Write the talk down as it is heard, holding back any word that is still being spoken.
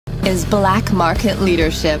is black market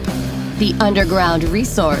leadership, the underground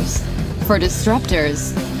resource for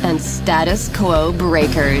disruptors and status quo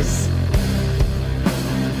breakers.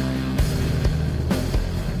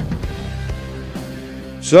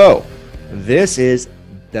 So, this is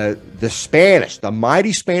the Spanish, the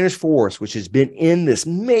mighty Spanish force, which has been in this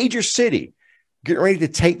major city, getting ready to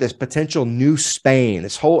take this potential new Spain,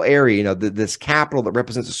 this whole area, you know, this capital that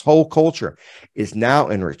represents this whole culture, is now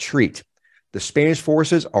in retreat. The Spanish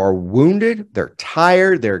forces are wounded, they're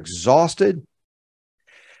tired, they're exhausted.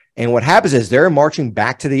 And what happens is they're marching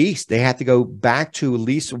back to the east. They have to go back to at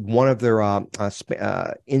least one of their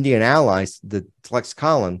Indian allies, the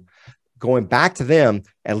Tlaxcalan, going back to them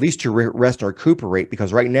at least to rest and recuperate,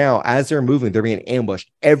 because right now, as they're moving, they're being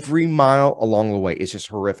ambushed every mile along the way. It's just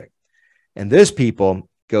horrific. And this people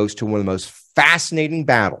goes to one of the most fascinating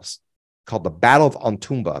battles called the Battle of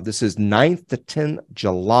Antumba. This is 9th to 10th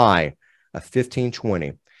July of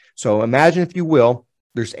 1520. So imagine, if you will,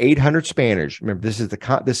 there's 800 Spanish. Remember, this is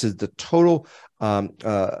the total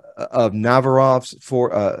of Navarro's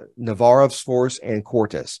force and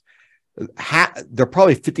Cortes. They're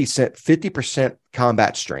probably 50%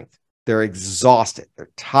 combat strength. They're exhausted.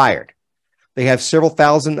 They're tired. They have several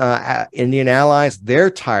thousand Indian allies. They're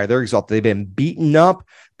tired. They're exhausted. They've been beaten up.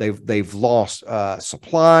 They've lost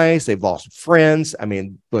supplies. They've lost friends. I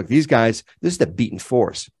mean, look, these guys, this is the beaten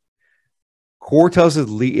force. Cortes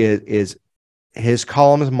is his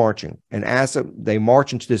column is marching. And as they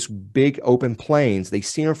march into this big open plains, they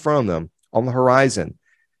see in front of them on the horizon,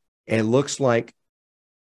 and it looks like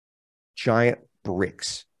giant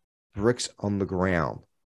bricks on the ground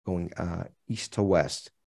going east to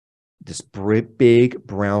west. This big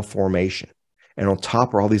brown formation. And on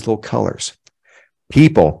top are all these little colors.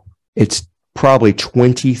 People, it's probably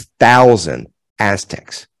 20,000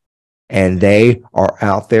 Aztecs. And they are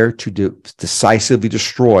out there to decisively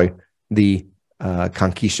destroy the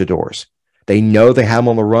conquistadors. They know they have them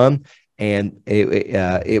on the run. And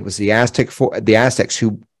it was the Aztecs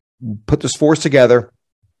who put this force together.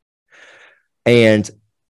 And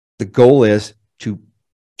the goal is to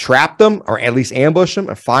trap them, or at least ambush them,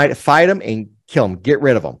 and fight them and kill them, get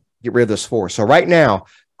rid of them, get rid of this force. So right now,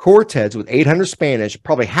 Cortes with 800 Spanish,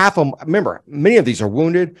 probably half of them, remember, many of these are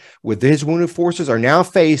wounded, with his wounded forces are now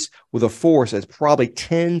faced with a force that's probably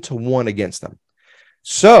 10 to 1 against them.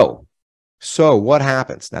 So what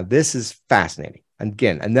happens? Now, this is fascinating.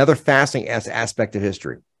 Again, another fascinating aspect of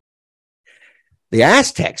history. The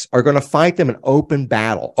Aztecs are going to fight them in open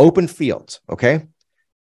battle, open fields, okay?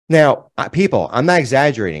 Now, people, I'm not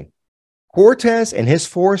exaggerating. Cortes and his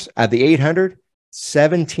force at the 800,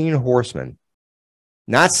 17 horsemen.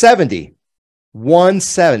 Not 70,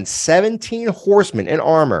 17 horsemen in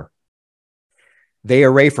armor. They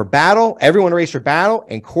array for battle. Everyone arrays for battle,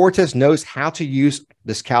 and Cortes knows how to use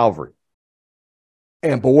this cavalry.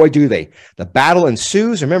 And boy, do they. The battle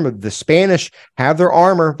ensues. Remember, the Spanish have their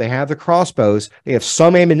armor. They have their crossbows. They have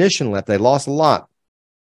some ammunition left. They lost a lot.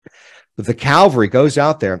 But the cavalry goes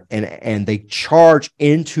out there, and they charge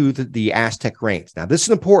into the Aztec ranks. Now, this is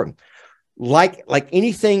important. Like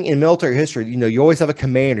anything in military history, you know, you always have a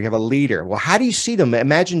commander, you have a leader. Well, how do you see them?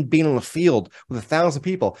 Imagine being on the field with 1,000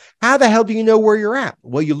 people. How the hell do you know where you're at?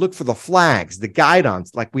 Well, you look for the flags, the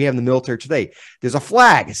guidons, like we have in the military today. There's a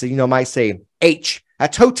flag. So, you know, it might say H.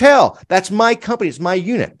 That's hotel. That's my company. It's my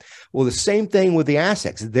unit. Well, the same thing with the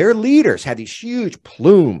Aztecs. Their leaders had these huge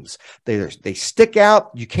plumes. They stick out.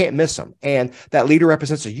 You can't miss them. And that leader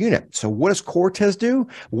represents a unit. So what does Cortes do?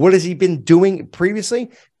 What has he been doing previously?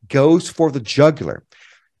 Goes for the jugular.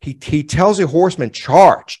 He tells the horsemen,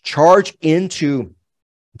 charge into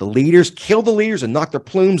the leaders, kill the leaders, and knock their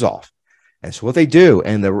plumes off. And so what they do,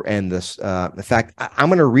 in fact, I'm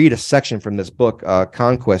going to read a section from this book,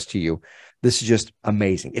 Conquest, to you. This is just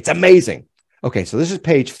amazing. It's amazing. Okay, so this is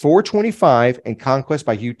page 425 in Conquest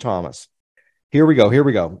by Hugh Thomas. Here we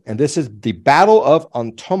go. And this is the Battle of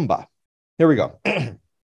Antumba. Here we go.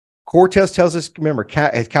 Cortes tells us, remember,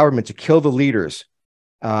 his cavalrymen to kill the leaders.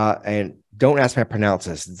 And don't ask me how to pronounce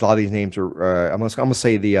this. A lot of these names are, I'm going to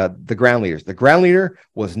say the ground leaders. The ground leader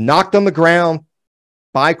was knocked on the ground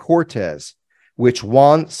by Cortes, which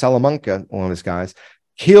Juan Salamanca, one of his guys,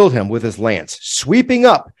 killed him with his lance, sweeping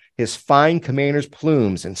up his fine commander's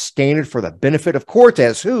plumes and stained it for the benefit of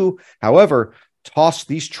Cortes, who, however, tossed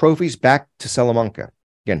these trophies back to Salamanca,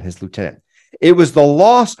 again, his lieutenant. It was the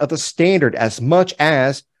loss of the standard as much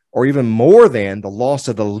as, or even more than, the loss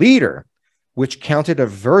of the leader, which counted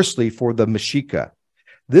adversely for the Mexica.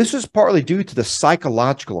 This was partly due to the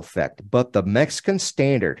psychological effect, but the Mexican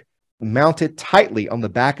standard, mounted tightly on the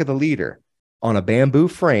back of the leader on a bamboo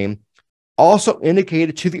frame, also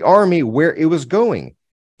indicated to the army where it was going.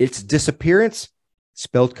 Its disappearance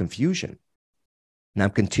spelled confusion. And I'm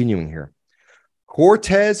continuing here.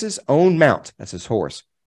 Cortez's own mount, that's his horse.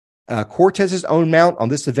 Cortez's own mount on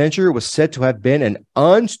this adventure was said to have been an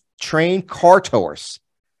untrained cart horse.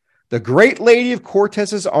 The great lady of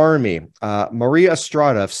Cortez's army, Maria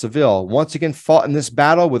Estrada of Seville, once again fought in this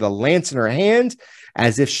battle with a lance in her hand,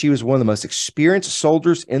 as if she was one of the most experienced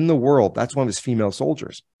soldiers in the world. That's one of his female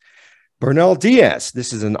soldiers. Bernal Diaz,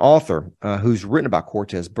 this is an author who's written about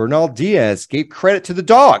Cortez. Bernal Diaz gave credit to the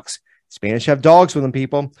dogs. Spanish have dogs with them,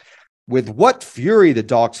 people. With what fury the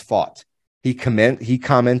dogs fought. He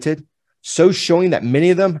commented, so showing that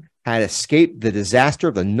many of them had escaped the disaster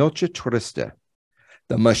of the Noche Triste.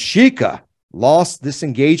 The Mexica lost this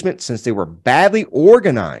engagement since they were badly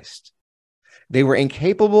organized. They were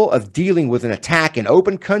incapable of dealing with an attack in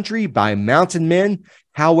open country by mounted men,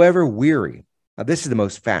 however weary. Now, this is the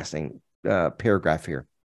most fascinating paragraph here.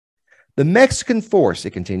 The Mexican force,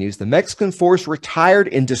 it continues, the Mexican force retired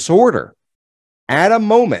in disorder at a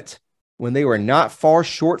moment when they were not far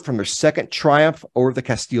short from their second triumph over the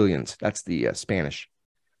Castilians. That's the Spanish.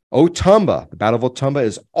 Otumba, the Battle of Otumba,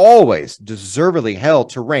 is always deservedly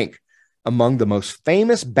held to rank among the most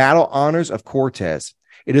famous battle honors of Cortez.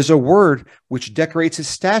 It is a word which decorates his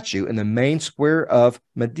statue in the main square of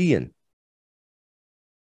Medellin.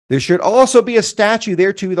 There should also be a statue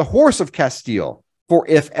there to the horse of Castile, for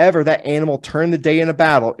if ever that animal turned the day in a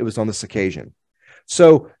battle, it was on this occasion.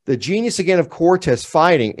 So the genius again of Cortez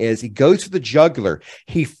fighting is he goes to the jugular.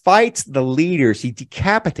 He fights the leaders. He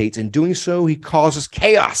decapitates. In doing so, he causes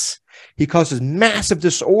chaos. He causes massive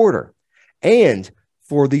disorder. And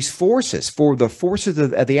for these forces, for the forces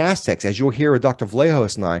of the Aztecs, as you'll hear with Dr.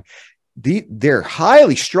 Vlahos and I, they're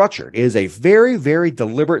highly structured. It is a very, very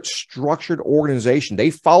deliberate, structured organization.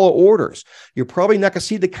 They follow orders. You're probably not going to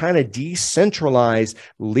see the kind of decentralized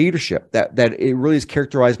leadership that it really is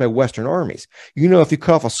characterized by Western armies. You know, if you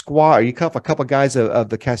cut off a squad, or you cut off a couple of guys of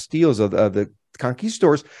the Castiles, of the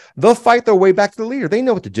conquistadors, they'll fight their way back to the leader. They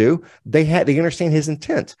know what to do. They understand his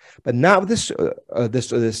intent, but not with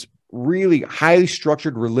this really highly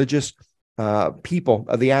structured religious people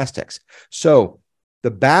of the Aztecs. So the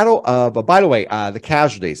battle of, by the way, the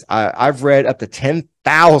casualties, I've read up to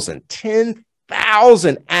 10,000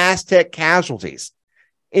 Aztec casualties.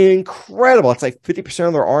 Incredible. It's like 50%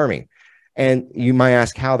 of their army. And you might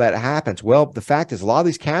ask how that happens. Well, the fact is a lot of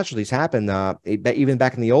these casualties happen, even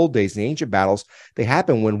back in the old days, in the ancient battles, they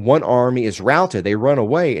happen when one army is routed, they run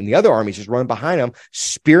away, and the other armies just run behind them,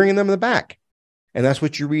 spearing them in the back. And that's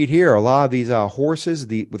what you read here. A lot of these horses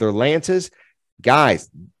with their lances, guys,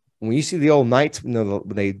 when you see the old knights, when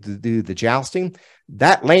they do the jousting,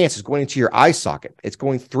 that lance is going into your eye socket. It's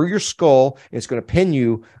going through your skull, and it's going to pin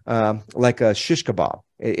you like a shish kebab.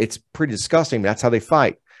 It's pretty disgusting, but that's how they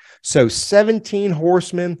fight. So 17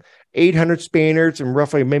 horsemen, 800 Spaniards, and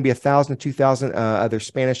roughly maybe 1,000 to 2,000 other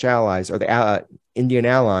Spanish allies, or the Indian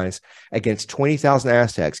allies, against 20,000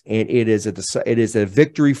 Aztecs. And it is a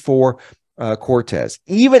victory for Cortez,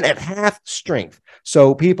 even at half strength.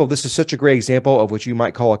 So people, this is such a great example of what you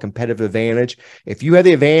might call a competitive advantage. If you have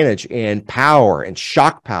the advantage in power and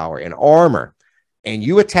shock power and armor, and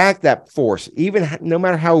you attack that force, even no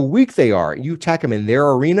matter how weak they are, you attack them in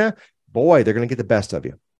their arena, boy, they're going to get the best of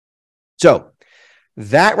you. So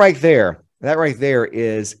that right there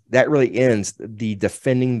really ends the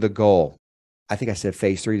defending the goal. I think I said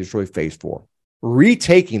phase 3, there's really phase 4.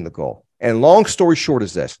 Retaking the goal. And long story short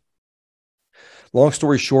is this. Long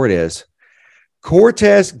story short is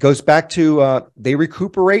Cortez goes back to, they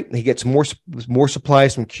recuperate. He gets more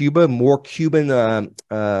supplies from Cuba, more things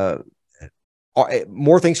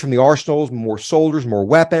from the arsenals, more soldiers, more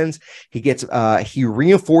weapons. He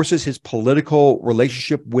reinforces his political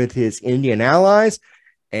relationship with his Indian allies,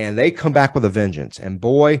 and they come back with a vengeance. And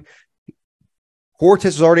boy,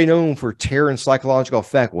 Cortez is already known for terror and psychological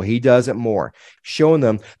effect. Well, he does it more, showing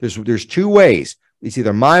them there's two ways. It's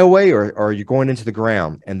either my way or you're going into the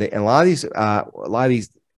ground. And a lot of these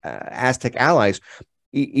Aztec allies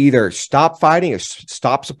either stop fighting or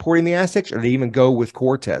stop supporting the Aztecs, or they even go with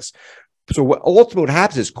Cortez. So what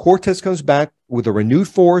happens is Cortez comes back with a renewed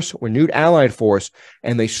force, renewed allied force,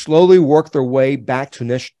 and they slowly work their way back to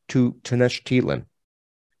Tenochtitlan.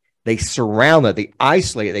 They surround it, they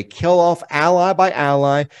isolate it, they kill off ally by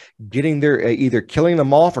ally, either killing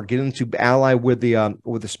them off or getting them to ally with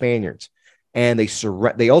the Spaniards. And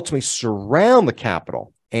they ultimately surround the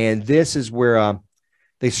capital. And this is where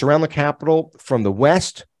they surround the capital from the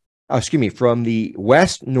west, north,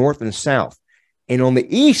 and south. And on the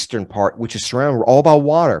eastern part, which is surrounded all by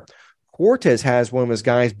water, Cortez has one of his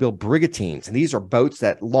guys build brigantines. And these are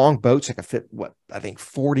long boats that can fit,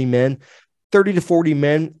 40 men. 30 to 40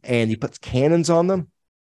 men, and he puts cannons on them.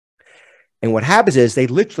 And what happens is they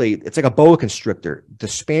literally, it's like a boa constrictor. The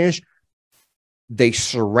Spanish, they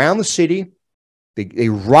surround the city, they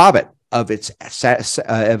rob it of its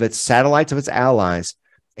satellites, of its allies,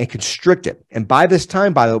 and constrict it. And by this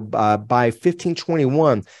time, by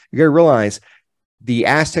 1521, you got to realize the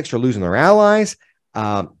Aztecs are losing their allies.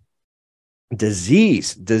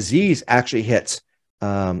 Disease actually hits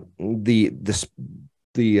the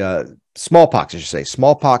smallpox, I should say.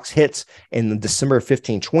 Smallpox hits in December of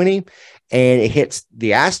 1520, and it hits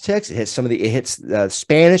the Aztecs. It hits the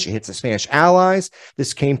Spanish. It hits the Spanish allies.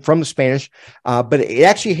 This came from the Spanish, but it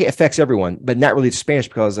actually affects everyone, but not really the Spanish,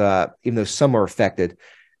 because even though some are affected,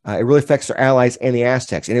 it really affects their allies and the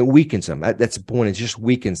Aztecs, and it weakens them. That's the point. It just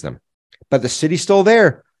weakens them. But the city's still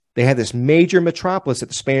there. They have this major metropolis that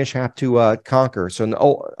the Spanish have to conquer.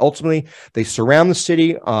 So ultimately, they surround the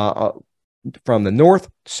city from the north,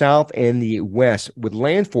 south, and the west with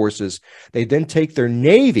land forces. They then take their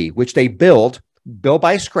navy, which they build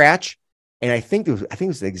by scratch. And I think it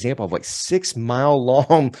was an example of like 6 mile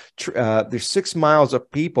long. There's 6 miles of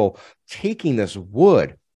people taking this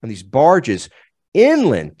wood on these barges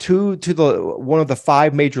inland to one of the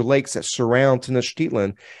 5 major lakes that surround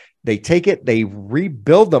Tenochtitlan. They take it, they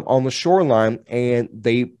rebuild them on the shoreline, and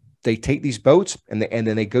they take these boats and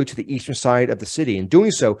then they go to the eastern side of the city. In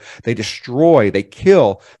doing so, they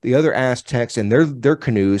kill the other Aztecs and their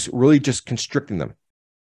canoes, really just constricting them.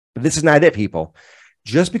 But this is not it, people.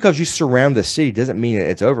 Just because you surround the city doesn't mean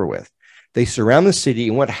it's over with. They surround the city,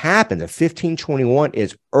 and what happened in 1521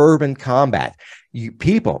 is urban combat.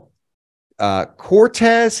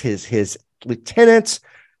 Cortes, his lieutenants,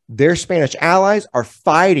 their Spanish allies are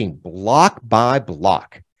fighting block by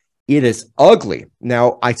block. It is ugly.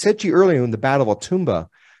 Now, I said to you earlier in the Battle of Otumba,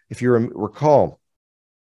 if you recall,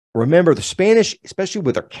 remember the Spanish, especially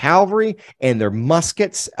with their cavalry and their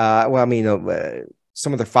muskets,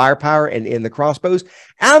 some of their firepower and the crossbows,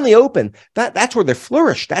 out in the open, that's where they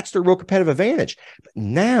flourish. That's their real competitive advantage. But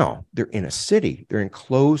now they're in a city. They're in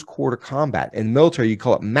close quarter combat. In military, you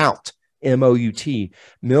call it MOUT. MOUT,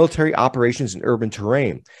 military operations in urban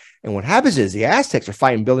terrain. And what happens is the Aztecs are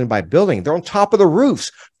fighting building by building. They're on top of the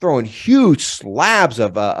roofs, throwing huge slabs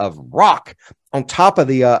of rock on top of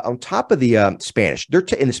the Spanish.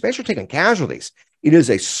 And the Spanish are taking casualties. It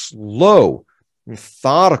is a slow,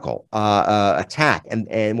 methodical attack.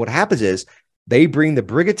 And what happens is they bring the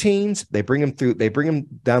brigantines. They bring them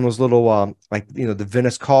down those little the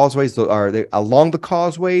Venice causeways, along the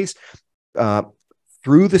causeways.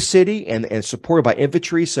 Through the city and supported by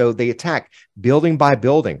infantry. So they attack building by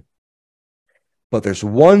building. But there's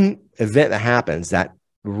one event that happens that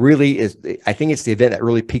really is, I think it's the event that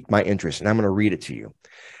really piqued my interest, and I'm going to read it to you.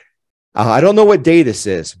 I don't know what day this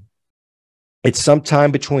is. It's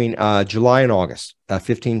sometime between July and August,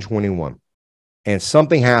 1521. And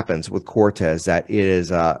something happens with Cortes that it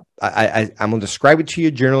is, I'm going to describe it to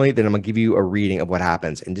you generally, then I'm going to give you a reading of what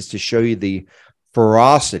happens. And just to show you the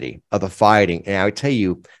ferocity of the fighting, and I would tell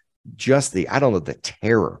you just the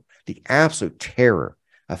terror, the absolute terror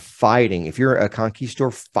of fighting. If you're a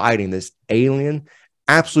conquistador fighting this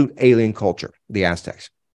absolute alien culture, the Aztecs.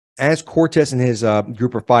 As Cortes and his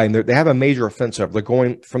group are fighting, they have a major offensive. They're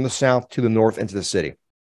going from the south to the north into the city.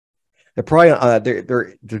 They're probably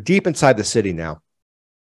they're deep inside the city now.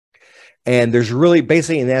 And there's really,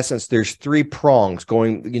 basically, in essence, there's 3 prongs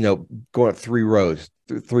going up 3 roads.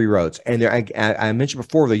 And I mentioned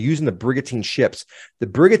before, they're using the brigantine ships. The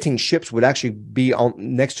brigantine ships would actually be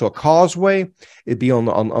next to a causeway. It'd be on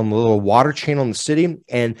the little water channel in the city,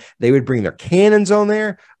 and they would bring their cannons on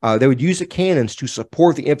there. They would use the cannons to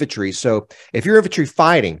support the infantry. So if you're infantry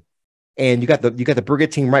fighting and you got the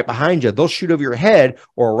brigantine right behind you, they'll shoot over your head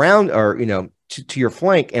or around, or to your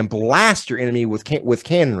flank, and blast your enemy with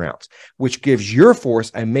cannon rounds, which gives your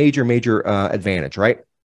force a major advantage, right?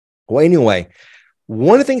 Well, anyway,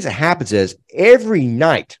 one of the things that happens is every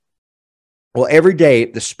day,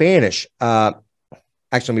 the Spanish, actually,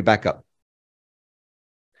 let me back up.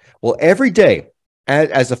 Well, every day,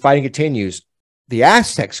 as the fighting continues, the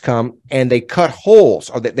Aztecs come and they cut holes,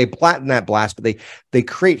 or they flatten that blast, but they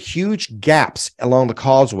create huge gaps along the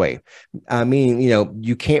causeway. Meaning,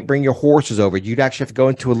 you can't bring your horses over. You'd actually have to go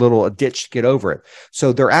into a ditch to get over it.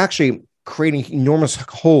 So they're actually creating enormous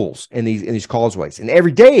holes in these causeways. And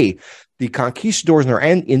every day, the conquistadors and their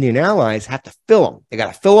Indian allies have to fill them. They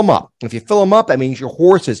got to fill them up. If you fill them up, that means your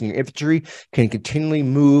horses and your infantry can continually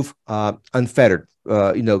move unfettered.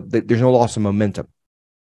 There's no loss of momentum.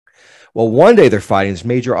 Well, one day they're fighting this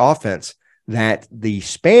major offense that the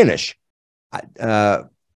Spanish,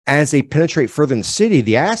 as they penetrate further in the city,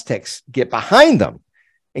 the Aztecs get behind them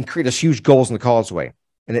and create these huge goals in the causeway.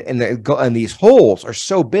 And these holes are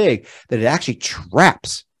so big that it actually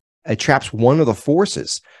traps one of the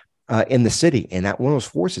forces in the city. And that one of those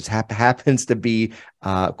forces happens to be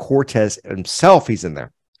Cortes himself. He's in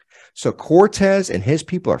there. So Cortes and his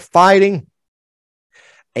people are fighting,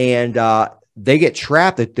 and they get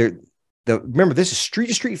trapped. Remember, this is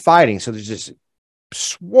street-to-street fighting, so there's just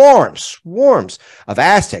swarms of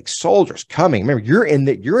Aztecs soldiers coming. Remember,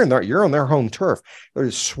 you're on their home turf.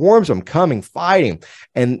 There's swarms of them coming, fighting,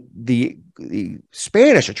 and the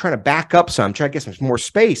Spanish are trying to back up some, trying to get some more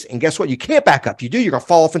space. And guess what? You can't back up. You do, you're gonna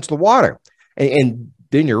fall off into the water, and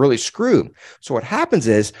then you're really screwed. So what happens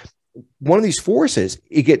is, one of these forces,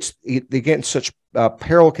 they get in such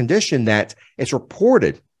peril condition that it's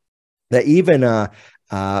reported that even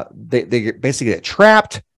they basically get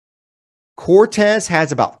trapped. Cortes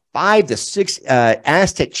has about 5 to 6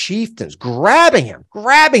 Aztec chieftains grabbing him,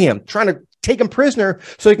 trying to take him prisoner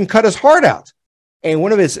so he can cut his heart out. And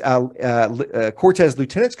one of his Cortes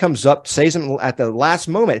lieutenants comes up, saves him at the last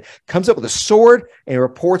moment, comes up with a sword and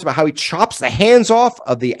reports about how he chops the hands off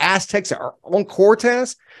of the Aztecs that are on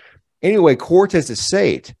Cortes. Anyway, Cortes is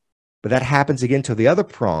saved, but that happens again to the other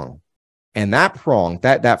prong. And that prong,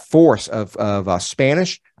 that force of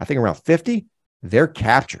Spanish, I think around 50, they're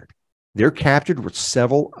captured. They're captured with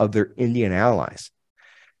several of their Indian allies.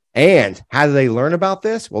 And how do they learn about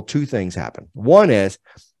this? Well, 2 things happen. One is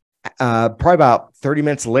probably about 30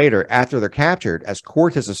 minutes later, after they're captured, as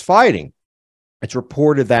Cortes is fighting, it's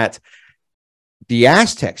reported that the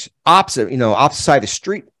Aztecs, opposite side of the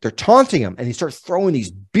street, they're taunting him, and he starts throwing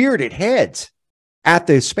these bearded heads at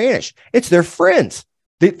the Spanish. It's their friends.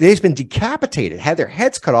 They've been decapitated, had their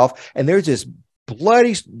heads cut off, and there's this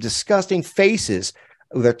bloody, disgusting faces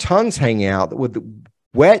with their tongues hanging out, with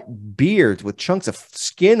wet beards, with chunks of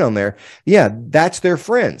skin on there. Yeah, that's their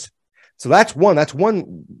friends. So that's one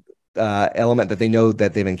element that they know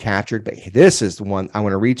that they've been captured. But this is the one I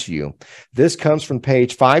want to read to you. This comes from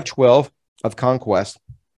page 512 of Conquest.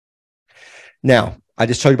 Now, I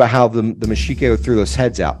just told you about how the Mexica threw those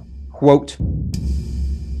heads out. Quote,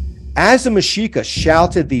 as the Mexica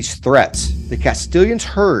shouted these threats, the Castilians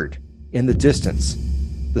heard in the distance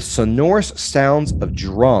the sonorous sounds of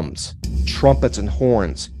drums, trumpets, and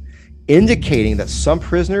horns, indicating that some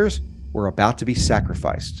prisoners were about to be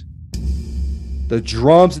sacrificed. The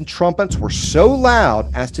drums and trumpets were so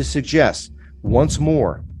loud as to suggest, once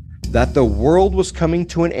more, that the world was coming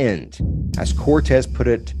to an end, as Cortes put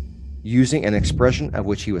it, using an expression of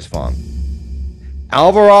which he was fond.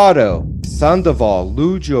 Alvarado, Sandoval,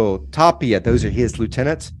 Lujo, Tapia, those are his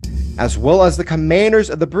lieutenants, as well as the commanders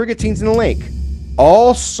of the brigantines in the lake,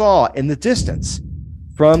 all saw in the distance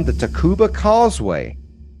from the Tacuba causeway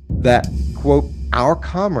that, quote, our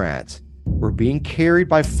comrades were being carried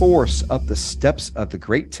by force up the steps of the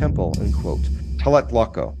great temple, unquote,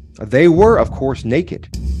 Tlatlauco. They were, of course, naked.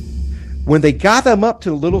 When they got them up to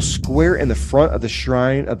the little square in the front of the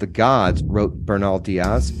shrine of the gods, wrote Bernal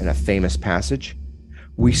Diaz in a famous passage,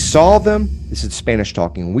 we saw them, this is Spanish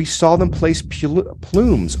talking, we saw them place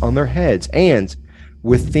plumes on their heads, and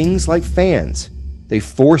with things like fans, they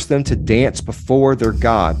forced them to dance before their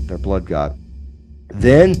god, their blood god.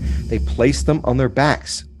 Then they placed them on their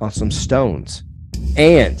backs on some stones,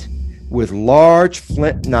 and with large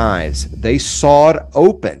flint knives, they sawed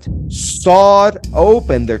open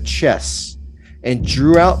their chests and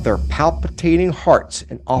drew out their palpitating hearts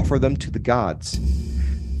and offered them to the gods.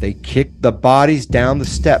 They kicked the bodies down the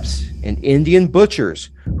steps, and Indian butchers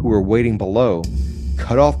who were waiting below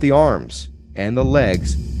cut off the arms and the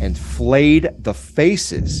legs and flayed the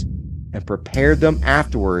faces and prepared them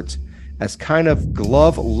afterwards as kind of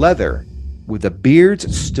glove leather with the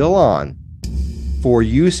beards still on for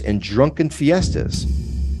use in drunken fiestas,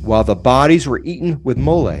 while the bodies were eaten with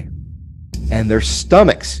mole, and their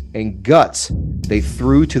stomachs and guts they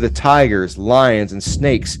threw to the tigers, lions, and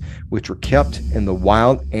snakes which were kept in the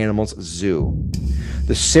wild animals zoo.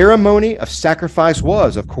 The ceremony of sacrifice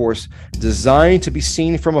was, of course, designed to be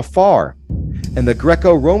seen from afar. In the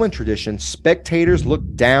Greco-Roman tradition, spectators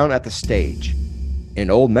looked down at the stage.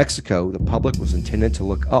 In Old Mexico, the public was intended to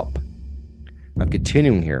look up. I'm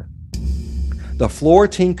continuing here. The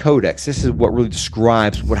Florentine Codex, this is what really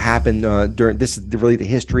describes what happened during, this is really the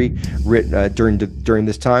history written during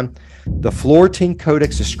this time. The Florentine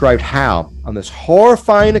Codex described how, on this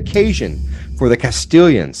horrifying occasion for the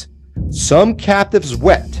Castilians, some captives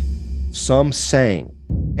wept, some sang,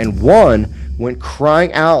 and one went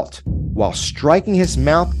crying out while striking his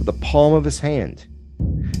mouth with the palm of his hand.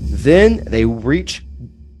 Then they reached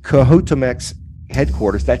Cuauhtémoc's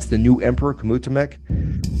headquarters. That's the new emperor, Cuauhtémoc.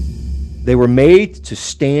 They were made to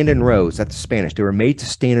stand in rows. That's Spanish. They were made to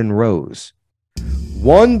stand in rows.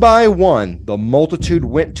 One by one, the multitude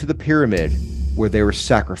went to the pyramid where they were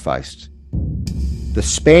sacrificed. The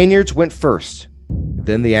Spaniards went first,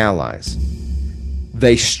 then the Allies.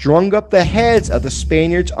 They strung up the heads of the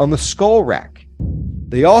Spaniards on the skull rack.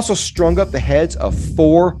 They also strung up the heads of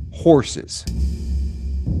 4 horses.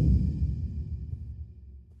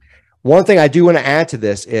 One thing I do want to add to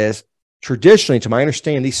this is, traditionally, to my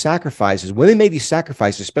understanding, these sacrifices, when they made these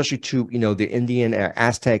sacrifices, especially to the Indian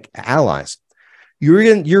Aztec allies, you're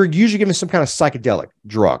usually given some kind of psychedelic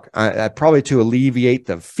drug, probably to alleviate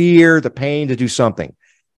the fear, the pain, to do something.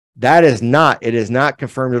 It is not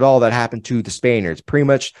confirmed at all that happened to the Spaniards. Pretty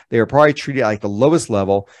much, they were probably treated like the lowest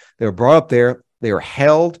level. They were brought up there. They were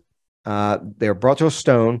held. They were brought to a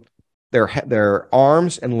stone. Their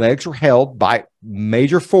arms and legs were held by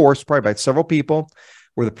major force, probably by several people,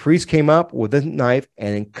 where the priest came up with a knife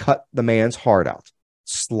and then cut the man's heart out.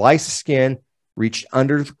 Slice the skin, reached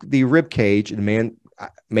under the rib cage, and the man,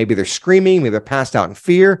 maybe they're screaming, maybe they're passed out in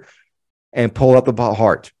fear, and pulled up the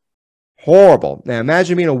heart. Horrible. Now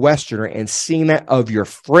imagine being a Westerner and seeing that of your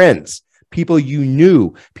friends, people you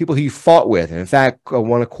knew, people who you fought with. And in fact,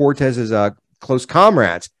 one of Cortez's close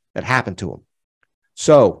comrades, that happened to him.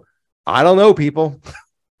 So I don't know, people.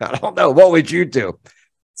 I don't know. What would you do?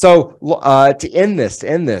 So to end this,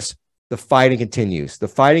 the fighting continues. The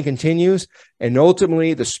fighting continues, and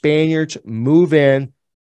ultimately the Spaniards move in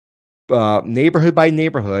neighborhood by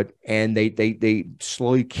neighborhood, and they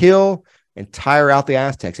slowly kill and tire out the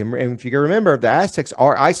Aztecs. And if you can remember, the Aztecs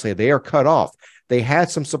are isolated; they are cut off. They had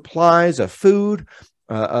some supplies of food,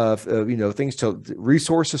 of things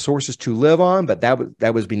sources to live on, but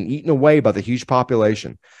that was being eaten away by the huge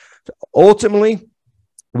population. So ultimately,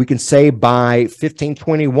 we can say by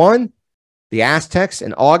 1521, the Aztecs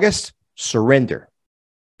in August surrender.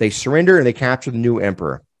 They surrender and they capture the new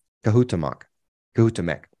emperor, Cuauhtémoc.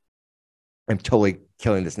 I'm totally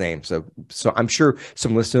killing this name, so I'm sure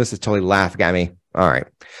some listeners is totally laughing at me. All right.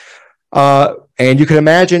 And you can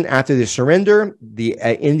imagine, after the surrender, the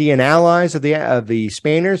Indian allies of the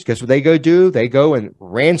Spaniards, guess what they go do? They go and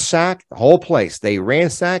ransack the whole place. They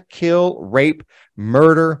ransack, kill, rape,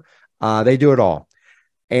 murder. They do it all.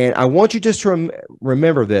 And I want you just to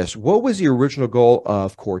remember this. What was the original goal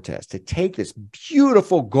of Cortes? To take this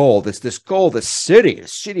beautiful gold, this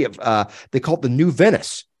city of, they call it the New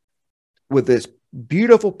Venice, with this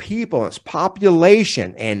beautiful people, its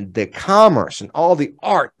population, and the commerce, and all the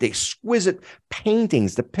art, the exquisite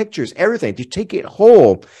paintings, the pictures, everything, to take it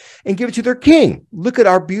whole and give it to their king. Look at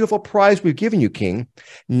our beautiful prize we've given you, king.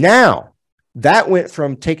 Now, that went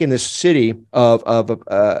from taking this city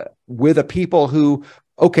with a people who,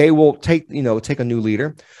 okay, we'll take a new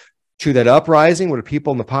leader, to that uprising where the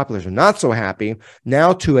people in the populace are not so happy,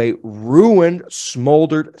 now to a ruined,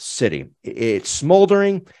 smoldered city. It's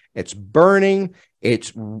smoldering, it's burning,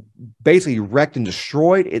 it's basically wrecked and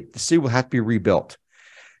destroyed. The city will have to be rebuilt.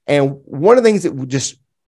 And one of the things that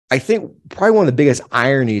I think probably one of the biggest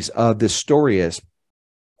ironies of this story is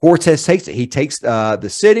Cortes takes it. He takes the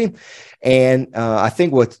city, and I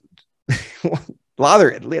think what a lot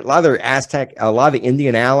of the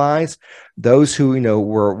Indian allies, those who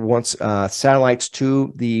were once satellites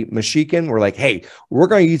to the Mexican, were like, hey, we're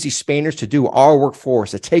going to use these Spaniards to do our work for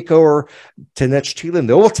us, to take over Tenochtitlan.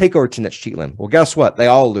 They will take over Tenochtitlan. Well, guess what? They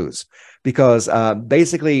all lose, because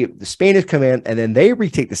basically the Spaniards come in and then they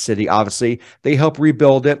retake the city. Obviously, they help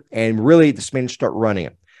rebuild it, and really the Spaniards start running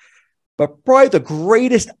it. But probably the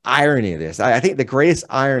greatest irony of this, I think the greatest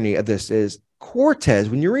irony of this is Cortes.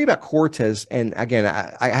 When you read about Cortes, and again,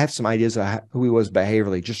 I have some ideas of who he was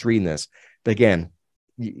behaviorally, just reading this. But again,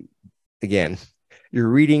 you're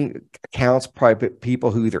reading accounts, probably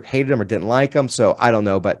people who either hated him or didn't like him. So I don't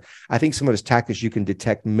know, but I think some of his tactics, you can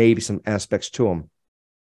detect maybe some aspects to him.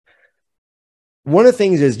 One of the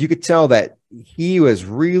things is you could tell that he was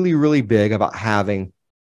really, really big about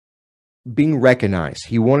being recognized.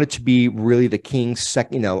 He wanted to be really the king's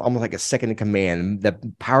second, almost like a second in command, the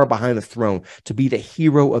power behind the throne, to be the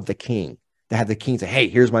hero of the king, to have the king say, hey,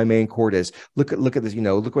 here's my man Cortes. Look at this,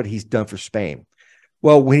 look what he's done for Spain.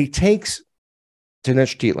 Well, when he takes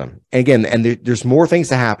Tenochtitlan, and there's more things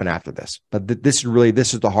to happen after this, but this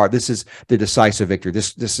is the decisive victory.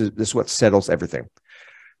 This is what settles everything.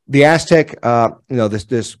 The Aztec,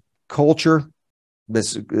 this culture,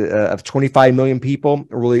 of 25 million people,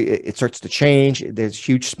 really, it starts to change. There's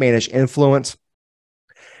huge Spanish influence.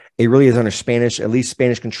 It really is under Spanish, at least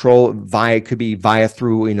Spanish control, could be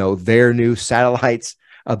through, their new satellites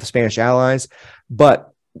of the Spanish allies.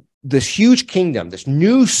 But this huge kingdom, this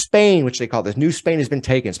new Spain, which they call this new Spain, has been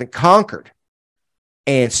taken. It's been conquered.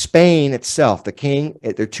 And Spain itself, the king,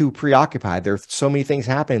 they're too preoccupied. There's so many things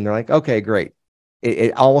happening. They're like, okay, great.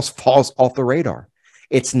 It almost falls off the radar.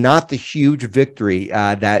 It's not the huge victory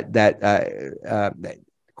that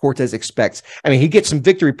Cortes expects. I mean, he gets some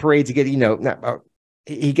victory parades.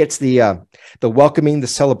 He gets the welcoming, the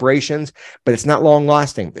celebrations, but it's not long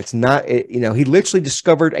lasting. It's not, he literally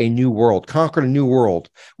discovered a new world, conquered a new world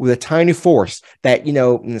with a tiny force that, in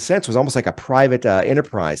a sense, was almost like a private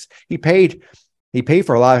enterprise. He paid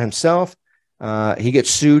for a lot of himself. He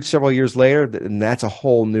gets sued several years later, and that's a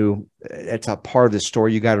part of this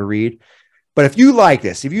story you got to read. But if you like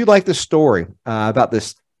this story about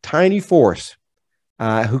this tiny force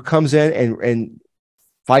who comes in and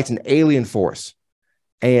fights an alien force,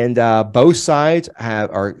 and both sides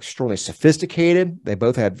are extremely sophisticated. They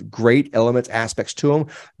both have great aspects to them.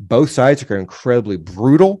 Both sides are incredibly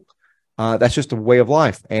brutal. That's just a way of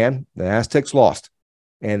life. And the Aztecs lost,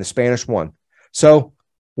 and the Spanish won. So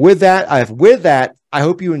with that, I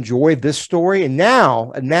hope you enjoyed this story. And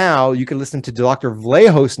now you can listen to Dr.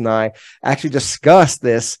 Vlahos and I actually discuss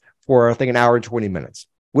this for, I think, an hour and 20 minutes.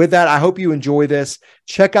 With that, I hope you enjoy this.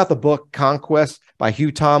 Check out the book Conquest by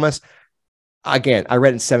Hugh Thomas. Again, I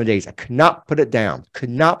read it in 7 days. I could not put it down.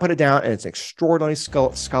 And it's extraordinarily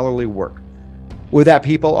scholarly work. With that,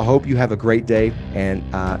 people, I hope you have a great day and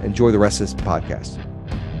enjoy the rest of this podcast.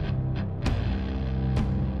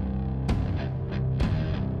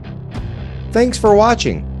 Thanks for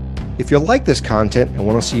watching. If you like this content and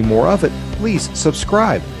want to see more of it, please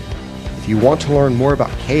subscribe. If you want to learn more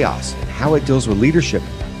about chaos and how it deals with leadership,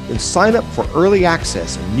 then sign up for early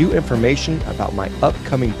access and new information about my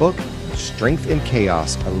upcoming book, Strength in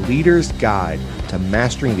Chaos, A Leader's Guide to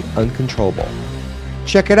Mastering the Uncontrollable.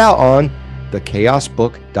 Check it out on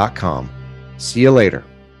thechaosbook.com. See you later.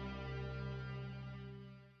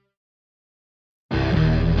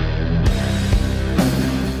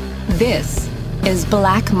 This is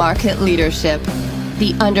Black Market Leadership,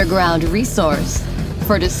 the underground resource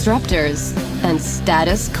for disruptors and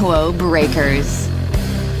status quo breakers.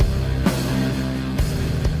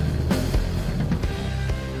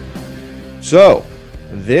 So,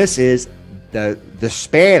 this is the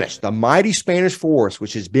mighty Spanish force,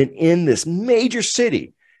 which has been in this major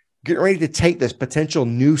city, getting ready to take this potential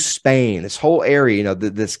new Spain, this whole area,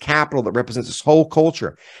 this capital that represents this whole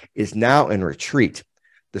culture, is now in retreat.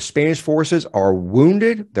 The Spanish forces are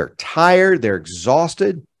wounded, they're tired, they're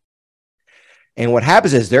exhausted. And what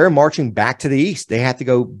happens is they're marching back to the east. They have to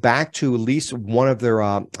go back to at least one of their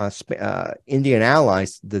Indian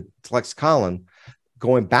allies, the Tlaxcalan,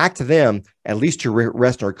 going back to them at least to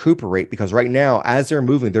rest and recuperate, because right now, as they're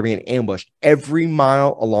moving, they're being ambushed every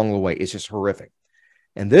mile along the way. It's just horrific.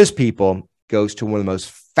 And this, people, goes to one of the most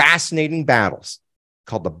fascinating battles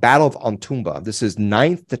called the Battle of Antumba. This is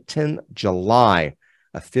 9th to 10th July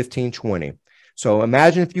of 1520. So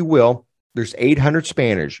imagine, if you will, there's 800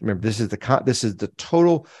 Spanish. Remember, this is the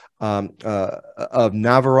total of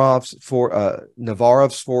Navarro's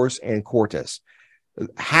force and Cortes.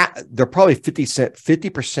 They're probably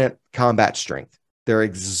 50% combat strength. They're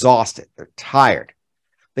exhausted. They're tired.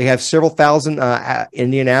 They have several thousand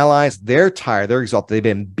Indian allies. They're tired. They're exhausted. They've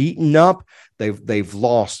been beaten up. They've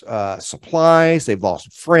lost supplies. They've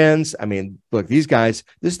lost friends. I mean, look, these guys,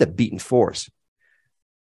 this is the beaten force.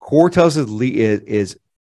 Cortes is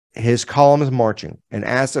his column is marching, and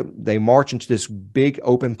as they march into this big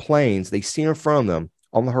open plains, they see in front of them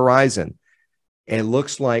on the horizon, and it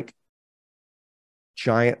looks like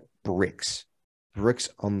giant bricks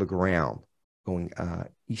on the ground going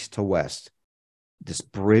east to west. This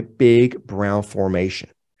big brown formation,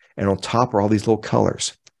 and on top are all these little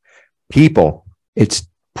colors. People, it's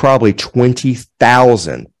probably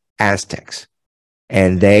 20,000 Aztecs.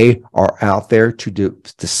 And they are out there to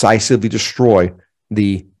decisively destroy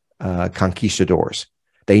the conquistadors.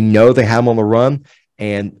 They know they have them on the run,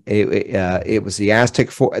 and it was the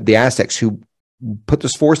Aztecs who put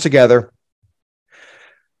this force together.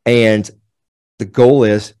 And the goal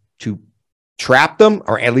is to trap them,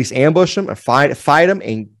 or at least ambush them, and fight them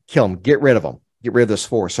and kill them. Get rid of them. Get rid of this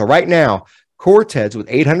force. So right now, Cortes with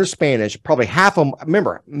 800 Spanish, probably half of them,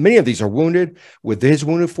 remember, many of these are wounded, with his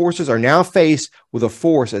wounded forces, are now faced with a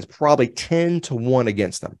force that's probably 10 to 1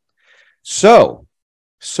 against them. So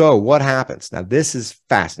what happens? Now, this is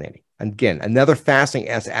fascinating. Again, another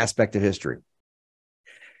fascinating aspect of history.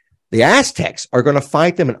 The Aztecs are going to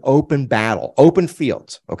fight them in open battle, open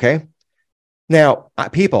fields, okay? Now,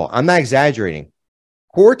 people, I'm not exaggerating.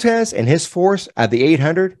 Cortes and his force at the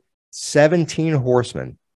 800, 17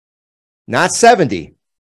 horsemen. Not 70,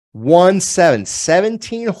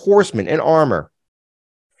 17 horsemen in armor.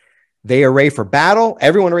 They array for battle.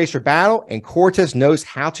 Everyone arrays for battle, and Cortes knows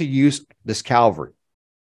how to use this cavalry.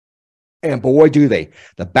 And boy, do they.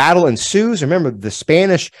 The battle ensues. Remember, the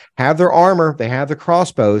Spanish have their armor. They have their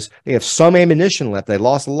crossbows. They have some ammunition left. They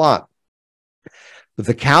lost a lot. But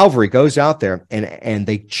the cavalry goes out there and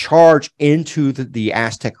they charge into the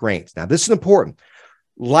Aztec ranks. Now, this is important.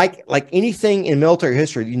 Like anything in military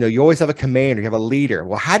history, you always have a commander, you have a leader.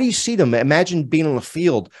 Well, how do you see them? Imagine being on the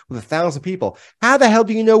field with 1,000 people. How the hell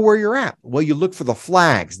do you know where you're at? Well, you look for the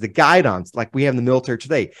flags, the guidons, like we have in the military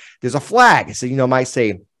today. There's a flag. So, might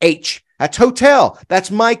say H. That's hotel.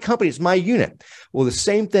 That's my company. It's my unit. Well, the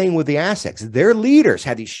same thing with the Aztecs. Their leaders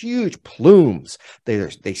had these huge plumes.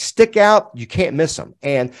 They stick out. You can't miss them.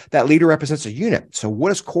 And that leader represents a unit. So what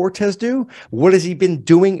does Cortes do? What has he been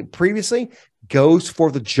doing previously? Goes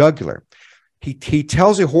for the jugular. He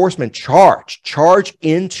tells the horsemen, charge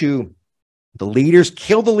into the leaders,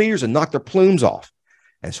 kill the leaders, and knock their plumes off.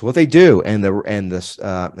 And so what they do, in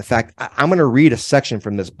fact, I'm going to read a section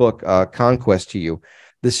from this book, Conquest, to you.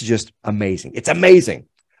 This is just amazing. It's amazing.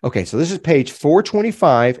 Okay, so this is page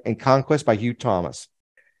 425 in Conquest by Hugh Thomas.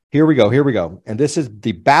 Here we go. And this is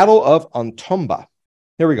the Battle of Otumba.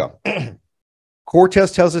 Here we go.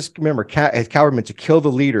 Cortes tells us, remember, his cavalrymen to kill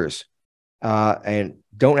the leaders. And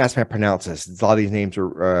don't ask me how to pronounce this. A lot of these names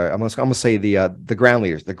are, I'm going to say the ground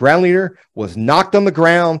leaders. The ground leader was knocked on the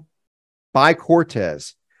ground by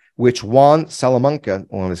Cortes, which Juan Salamanca,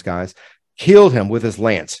 one of his guys, killed him with his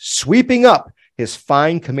lance, sweeping up his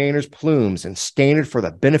fine commander's plumes and stained it for the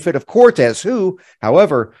benefit of Cortes, who,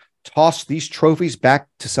 however, tossed these trophies back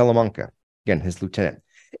to Salamanca, again, his lieutenant.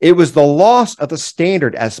 It was the loss of the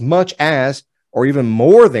standard as much as, or even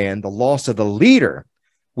more than, the loss of the leader,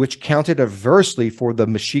 which counted adversely for the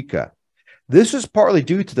Mexica. This was partly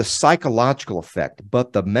due to the psychological effect,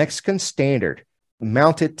 but the Mexican standard,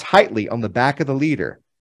 mounted tightly on the back of the leader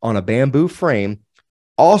on a bamboo frame,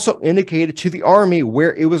 also indicated to the army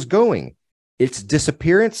where it was going. Its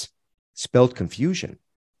disappearance spelled confusion.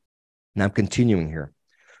 Now I'm continuing here.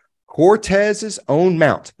 Cortes's own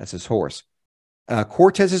mount, that's his horse.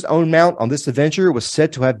 Cortes's own mount on this adventure was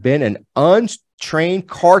said to have been an untrained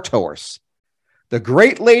cart horse. The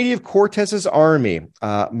great lady of Cortes's army,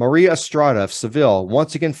 Maria Estrada of Seville,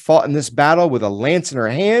 once again fought in this battle with a lance in her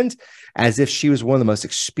hand, as if she was one of the most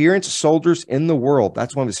experienced soldiers in the world.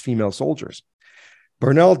 That's one of his female soldiers.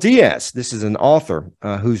 Bernal Diaz, this is an author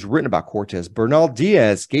who's written about Cortes. Bernal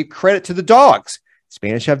Diaz gave credit to the dogs.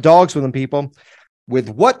 Spanish have dogs with them, people. With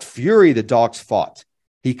what fury the dogs fought.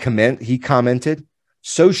 He commented,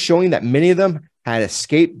 so showing that many of them had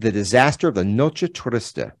escaped the disaster of the Noche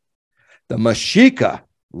Triste. The Mexica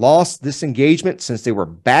lost this engagement since they were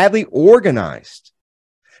badly organized.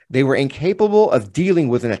 They were incapable of dealing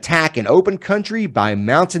with an attack in open country by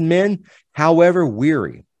mounted men, however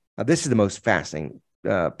weary. Now, this is the most fascinating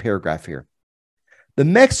paragraph here. The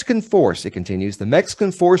Mexican force, it continues, the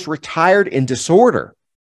Mexican force retired in disorder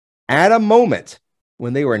at a moment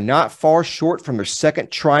when they were not far short from their second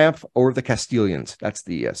triumph over the Castilians. That's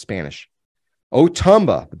the Spanish.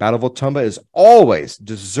 Otumba, the Battle of Otumba, is always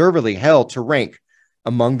deservedly held to rank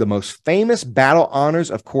among the most famous battle honors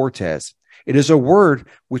of Cortes. It is a word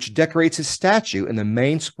which decorates his statue in the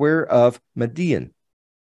main square of Medellin.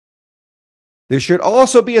 There should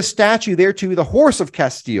also be a statue there to the horse of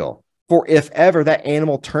Castile, for if ever that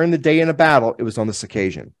animal turned the day in a battle, it was on this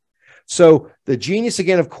occasion. So the genius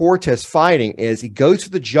again of Cortes fighting is he goes for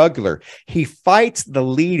the jugular. He fights the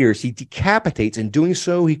leaders. He decapitates. In doing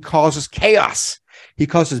so, he causes chaos. He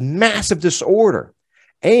causes massive disorder.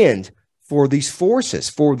 And for these forces,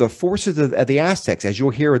 for the forces of the Aztecs, as you'll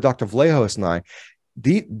hear with Dr. Vlahos and I,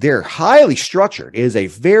 they're highly structured. It is a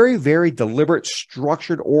very, very deliberate,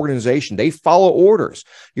 structured organization. They follow orders.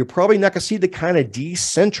 You're probably not going to see the kind of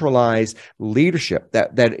decentralized leadership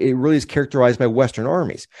that it really is characterized by Western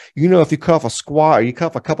armies. If you cut off a squad, or you cut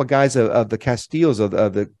off a couple of guys of the Castiles, of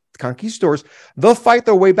the conquistadors, they'll fight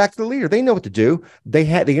their way back to the leader. They know what to do. They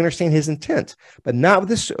understand his intent, but not with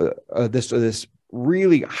this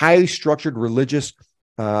really highly structured religious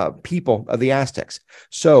people of the Aztecs.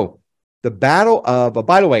 So the battle of,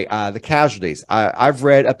 by the way, the casualties, I've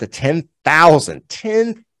read up to 10,000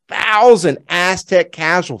 Aztec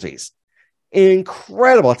casualties.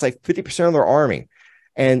 Incredible. It's like 50% of their army.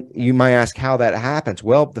 And you might ask how that happens.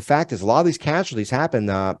 Well, the fact is a lot of these casualties happen,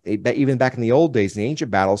 even back in the old days, in the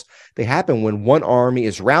ancient battles, they happen when one army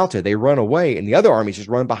is routed, they run away, and the other armies just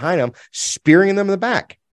run behind them, spearing them in the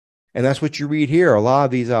back. And that's what you read here. A lot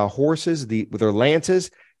of these horses with their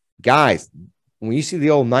lances, guys, when you see the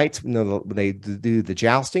old knights, when they do the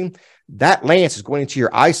jousting, that lance is going into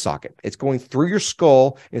your eye socket. It's going through your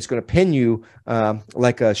skull, and it's going to pin you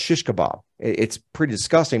like a shish kebab. It's pretty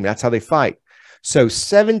disgusting, but that's how they fight. So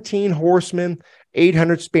 17 horsemen,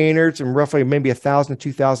 800 Spaniards, and roughly maybe 1,000 to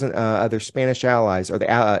 2,000 other Spanish allies, or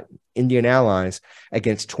the Indian allies,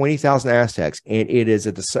 against 20,000 Aztecs. And it is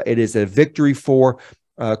a victory for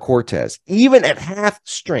Cortes, even at half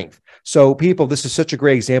strength. So people, this is such a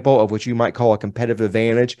great example of what you might call a competitive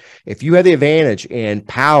advantage. If you have the advantage in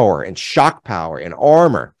power and shock power and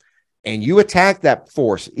armor, and you attack that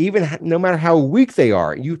force, even no matter how weak they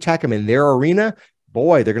are, you attack them in their arena,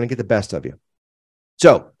 boy, they're going to get the best of you.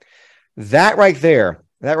 So that right there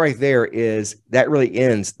really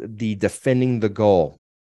ends the defending the goal.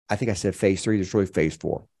 I think I said phase 3, there's really phase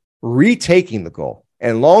 4. Retaking the goal.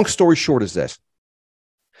 And long story short is this.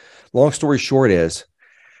 Long story short is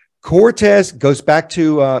Cortes goes back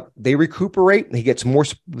to, they recuperate. He gets more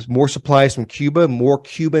supplies from Cuba, more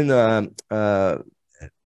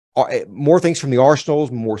things from the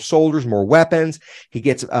arsenals, more soldiers, more weapons.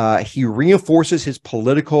 He reinforces his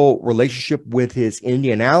political relationship with his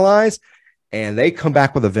Indian allies, and they come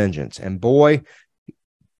back with a vengeance. And boy,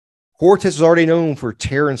 Cortes is already known for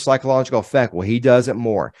terror and psychological effect. Well, he does it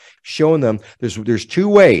more, showing them there's two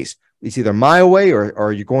ways. It's either my way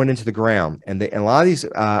or you're going into the ground. And a lot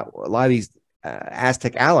of these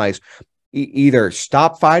Aztec allies either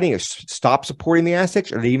stop fighting or stop supporting the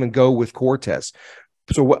Aztecs, or they even go with Cortes.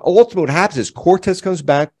 So what happens is Cortes comes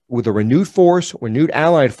back with a renewed force, renewed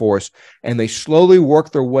allied force, and they slowly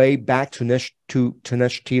work their way back to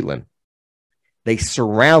Tenochtitlan. They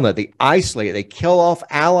surround it, they isolate it, they kill off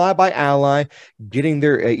ally by ally, getting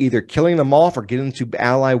their either killing them off or getting them to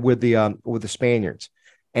ally with the Spaniards.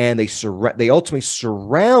 And they ultimately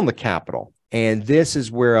surround the capital. And this is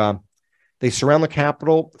where they surround the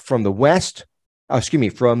capital from the west,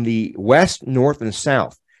 north, and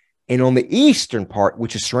south. And on the eastern part,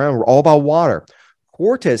 which is surrounded all by water,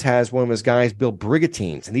 Cortes has one of his guys build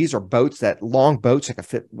brigantines. And these are long boats that can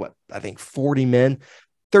fit, 40 men,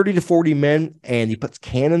 30 to 40 men. And he puts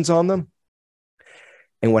cannons on them.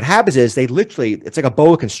 And what happens is it's like a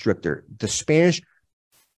boa constrictor. The Spanish,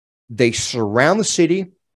 they surround the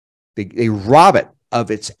city. They rob it of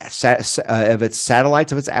its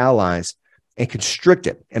satellites, of its allies, and constrict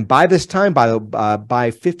it. And by this time, by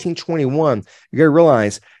 1521, you got to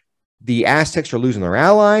realize the Aztecs are losing their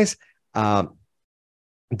allies.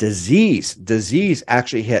 Disease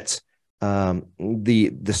actually hits the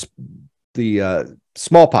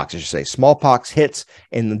smallpox, I should say. Smallpox hits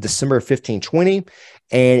in December of 1520.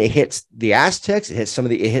 And it hits the Aztecs. It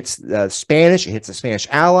hits the Spanish. It hits the Spanish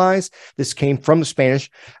allies. This came from the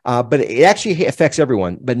Spanish, but it actually affects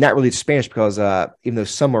everyone, but not really the Spanish, because even though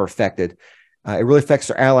some are affected, it really affects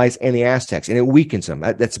their allies and the Aztecs, and it weakens them.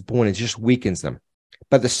 That's the point. It just weakens them.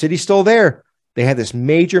 But the city's still there. They have this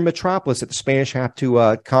major metropolis that the Spanish have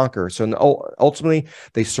to conquer. So ultimately,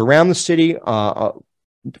 they surround the city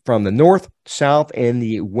from the north, south, and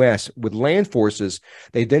the west with land forces.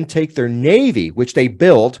 They then take their navy, which they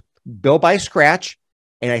build by scratch.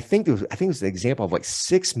 And I think it was an example of like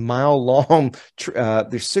 6 mile long.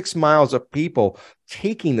 There's 6 miles of people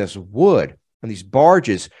taking this wood on these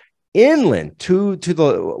barges inland to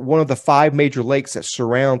one of the 5 major lakes that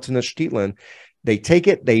surround Tenochtitlan. They take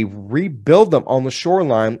it, they rebuild them on the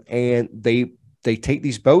shoreline, and they take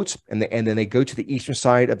these boats and then they go to the eastern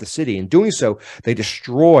side of the city. In doing so, they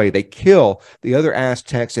kill the other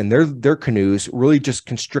Aztecs and their canoes, really just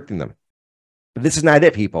constricting them. But this is not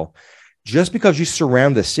it, people. Just because you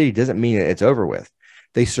surround the city doesn't mean it's over with.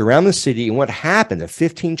 They surround the city, and what happened in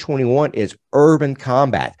 1521 is urban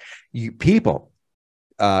combat.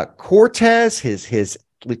 Cortes, his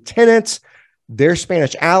lieutenants, their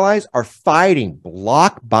Spanish allies are fighting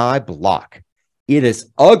block by block. It is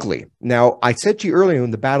ugly. Now, I said to you earlier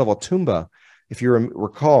in the Battle of Otumba, if you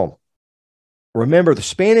recall, remember the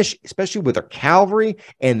Spanish, especially with their cavalry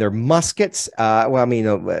and their muskets,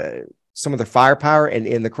 some of their firepower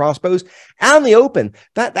and the crossbows, out in the open,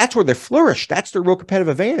 that's where they flourish. That's their real competitive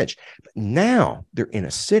advantage. But now they're in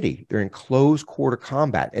a city. They're in close quarter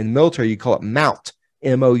combat. In military, you call it MOUT,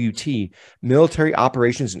 M-O-U-T, military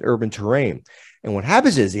operations in urban terrain. And what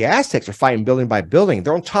happens is the Aztecs are fighting building by building.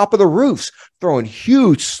 They're on top of the roofs, throwing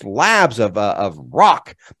huge slabs of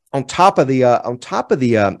rock on top of the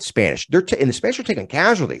Spanish. And the Spanish are taking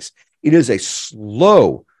casualties. It is a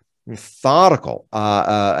slow, methodical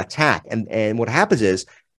attack. And what happens is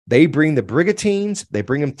they bring the brigantines. They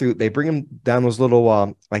bring them down those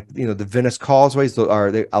little the Venice causeways,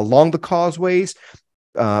 along the causeways.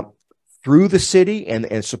 Through the city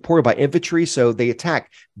and supported by infantry. So they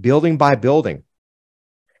attack building by building.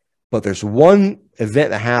 But there's one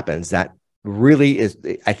event that happens that really is,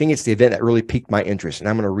 I think it's the event that really piqued my interest, and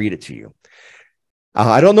I'm going to read it to you.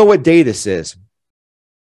 I don't know what day this is.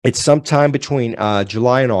 It's sometime between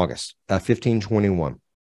July and August, 1521.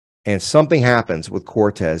 And something happens with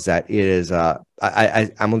Cortes that it is, I'm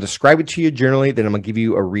going to describe it to you generally, then I'm going to give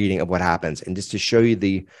you a reading of what happens. And just to show you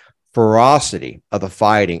the ferocity of the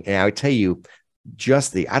fighting. And I would tell you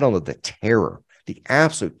just the, I don't know, the terror, the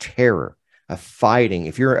absolute terror of fighting.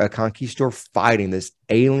 If you're a conquistador fighting this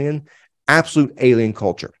alien, absolute alien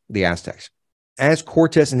culture, the Aztecs. As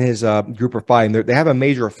Cortes and his group are fighting, they have a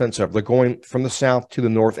major offensive. They're going from the south to the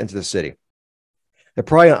north into the city. They're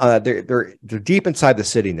probably they're deep inside the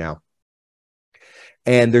city now,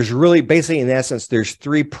 and there's really basically, in essence, there's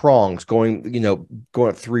three prongs going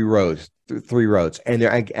up three roads, and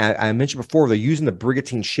I mentioned before, they're using the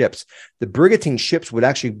brigantine ships. The brigantine ships would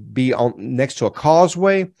actually be on next to a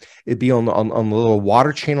causeway. It'd be on the little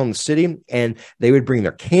water channel in the city, and they would bring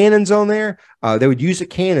their cannons on there. They would use the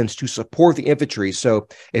cannons to support the infantry. So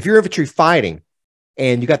if you're infantry fighting,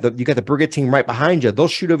 and you got the brigantine right behind you, they'll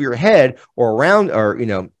shoot over your head or around, or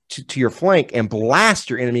to your flank, and blast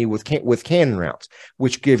your enemy with cannon rounds,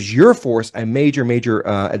 which gives your force a major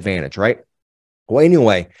advantage, right? Well,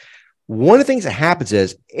 anyway, one of the things that happens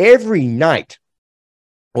is every day,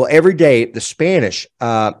 the Spanish.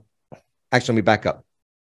 Actually, let me back up.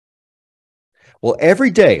 Well,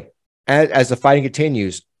 every day as the fighting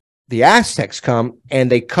continues, the Aztecs come and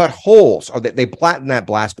they cut holes, or they flatten that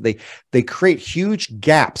blast, but they create huge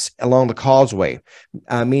gaps along the causeway.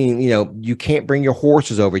 Meaning, you can't bring your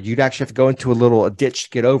horses over. You'd actually have to go into a ditch to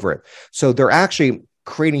get over it. So they're actually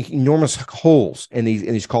creating enormous holes in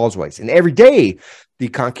these causeways. And every day, the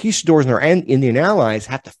conquistadors and their Indian allies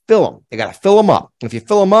have to fill them. They got to fill them up. If you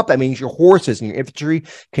fill them up, that means your horses and your infantry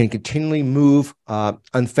can continually move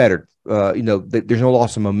unfettered. There's no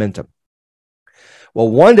loss of momentum. Well,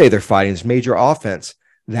 one day they're fighting this major offense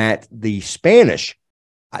that the Spanish,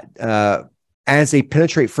 as they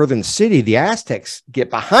penetrate further in the city, the Aztecs get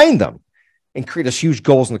behind them and create these huge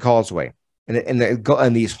goals in the causeway.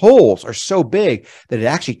 And these holes are so big that it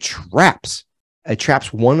actually traps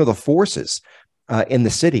one of the forces in the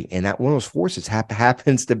city. And that one of those forces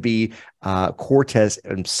happens to be Cortes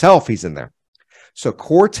himself. He's in there. So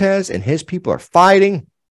Cortes and his people are fighting,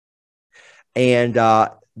 and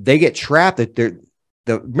they get trapped.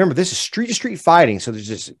 Remember, this is street-to-street fighting, so there's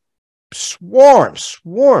just swarms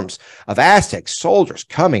of Aztec soldiers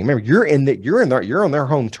coming. Remember, you're on their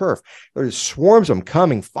home turf. There's swarms of them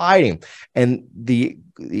coming, fighting, and the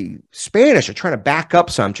Spanish are trying to back up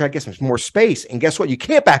some, trying to get some more space. And guess what? You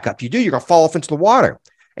can't back up. You're going to fall off into the water,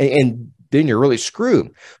 and then you're really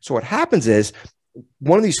screwed. So what happens is,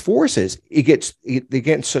 one of these forces, they get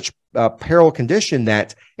in such peril condition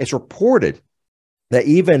that it's reported that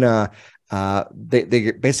even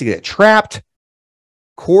they basically get trapped.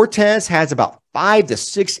 Cortes has about 5 to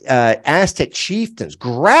 6 Aztec chieftains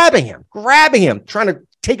grabbing him, trying to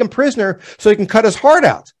take him prisoner so he can cut his heart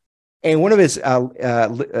out. And one of his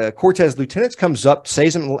Cortes lieutenants comes up,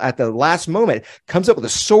 saves him at the last moment, comes up with a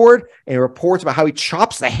sword, and reports about how he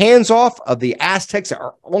chops the hands off of the Aztecs that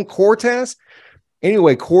are on Cortes.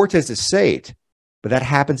 Anyway, Cortes is saved, but that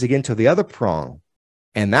happens again to the other prong.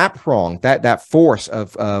 And that prong, that force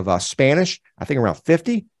of Spanish, I think around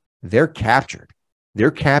 50, they're captured.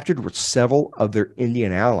 They're captured with several of their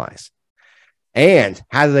Indian allies. And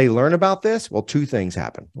how do they learn about this? Well, 2 things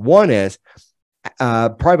happen. One is,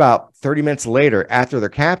 probably about 30 minutes later, after they're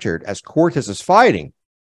captured, as Cortes is fighting,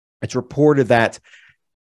 it's reported that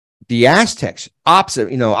the Aztecs, opposite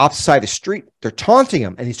side of the street, they're taunting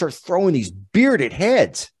him, and he starts throwing these bearded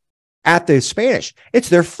heads at the Spanish. It's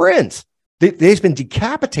their friends. They've been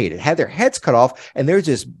decapitated, had their heads cut off, and there's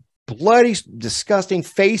this bloody, disgusting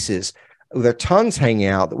faces with their tongues hanging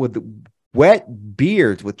out, with wet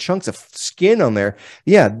beards, with chunks of skin on there.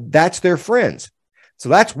 Yeah, that's their friends. So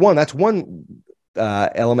that's one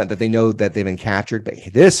element that they know that they've been captured. But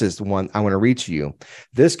this is the one I want to read to you.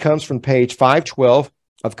 This comes from page 512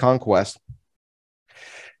 of Conquest.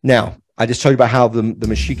 Now, I just told you about how the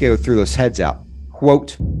Mexica threw those heads out.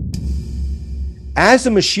 Quote, as the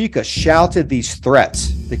Mexica shouted these threats,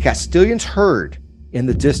 the Castilians heard in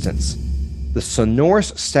the distance the sonorous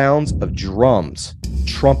sounds of drums,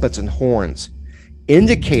 trumpets, and horns,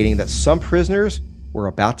 indicating that some prisoners were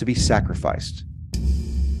about to be sacrificed.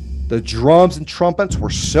 The drums and trumpets were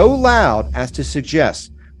so loud as to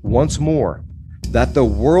suggest, once more, that the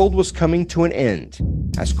world was coming to an end,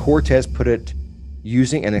 as Cortes put it,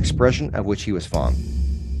 using an expression of which he was fond.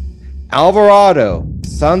 Alvarado,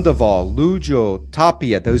 Sandoval, Lujo,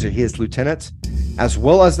 Tapia, those are his lieutenants, as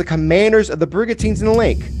well as the commanders of the brigantines in the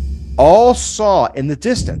lake, all saw in the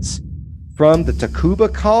distance from the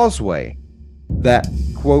Tacuba Causeway that,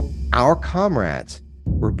 quote, our comrades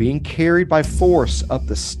were being carried by force up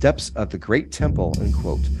the steps of the great temple, end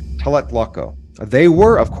quote, Tlatlako. They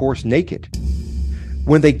were, of course, naked.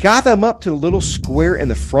 When they got them up to the little square in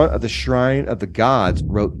the front of the shrine of the gods,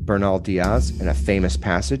 wrote Bernal Diaz in a famous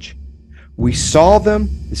passage, we saw them,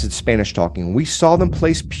 this is Spanish talking, we saw them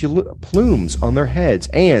place plumes on their heads,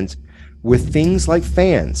 and with things like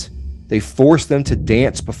fans, they forced them to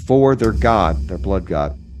dance before their god, their blood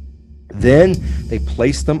god. Then they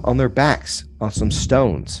placed them on their backs on some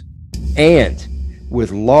stones, and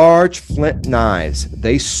with large flint knives,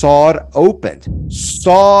 they sawed open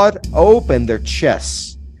their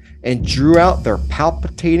chests and drew out their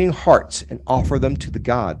palpitating hearts and offered them to the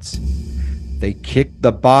gods. They kicked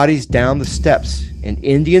the bodies down the steps, and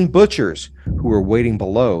Indian butchers who were waiting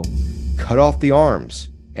below cut off the arms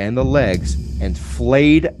and the legs and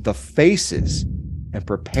flayed the faces and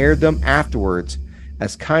prepared them afterwards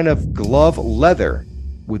as kind of glove leather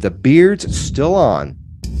with the beards still on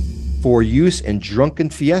for use in drunken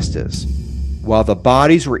fiestas, while the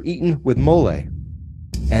bodies were eaten with mole,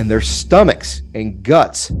 and their stomachs and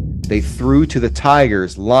guts they threw to the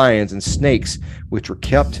tigers, lions, and snakes which were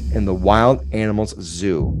kept in the wild animals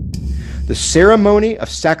zoo. The ceremony of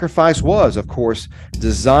sacrifice was, of course,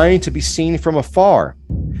 designed to be seen from afar.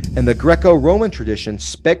 In the Greco-Roman tradition,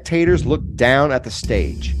 spectators looked down at the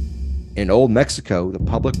stage. In Old Mexico, the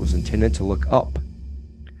public was intended to look up.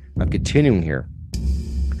 I'm continuing here.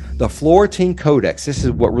 The Florentine Codex, this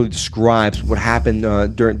is what really describes what happened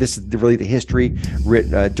during, this is really the history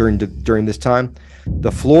written during this time.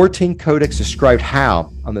 The Florentine Codex described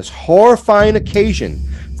how, on this horrifying occasion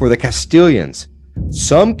for the Castilians,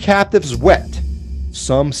 some captives wept,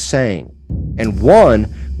 some sang, and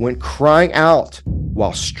one went crying out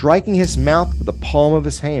while striking his mouth with the palm of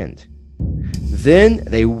his hand. Then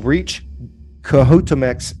they reached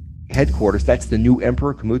Cuauhtémoc's headquarters. That's the new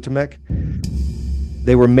emperor, Cuauhtémoc.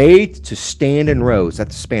 They were made to stand in rows.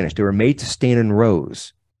 That's Spanish. They were made to stand in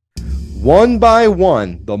rows. One by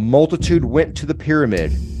one, the multitude went to the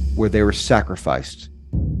pyramid where they were sacrificed.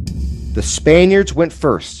 The Spaniards went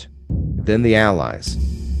first, then the Allies.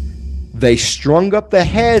 They strung up the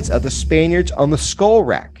heads of the Spaniards on the skull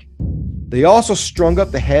rack. They also strung up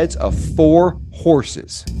the heads of 4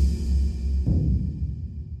 horses.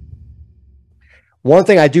 One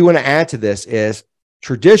thing I do want to add to this is,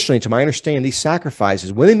 traditionally, to my understanding, these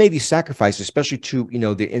sacrifices, when they made these sacrifices, especially to, you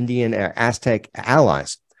know, the Indian Aztec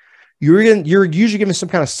allies, you're usually given some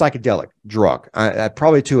kind of psychedelic drug,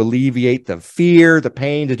 probably to alleviate the fear, the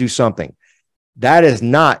pain, to do something. That is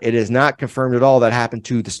not, it is not confirmed at all that happened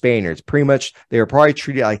to the Spaniards. Pretty much, they were probably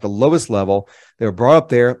treated like the lowest level. They were brought up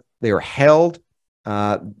there. They were held.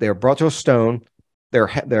 They were brought to a stone.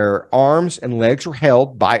 Their arms and legs were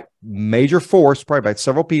held by major force, probably by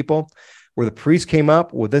several people, where the priest came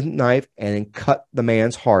up with a knife and then cut the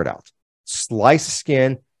man's heart out. Sliced the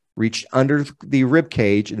skin, reached under the rib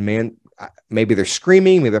cage, and the man, maybe they're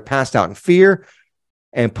screaming, maybe they're passed out in fear,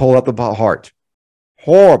 and pulled out the heart.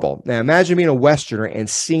 Horrible. Now imagine being a Westerner and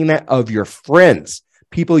seeing that of your friends,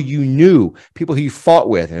 people you knew, people who you fought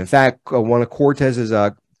with. And in fact, one of Cortez's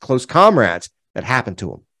close comrades, that happened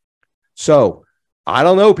to him. So I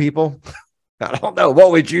don't know, people. I don't know.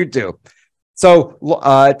 What would you do? So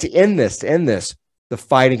to end this, the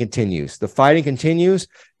fighting continues. The fighting continues,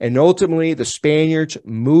 and ultimately the Spaniards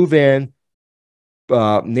move in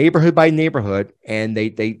neighborhood by neighborhood, and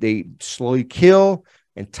they slowly kill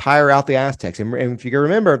and tire out the Aztecs. And if you can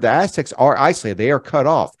remember, the Aztecs are isolated; they are cut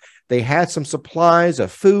off. They had some supplies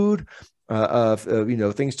of food, of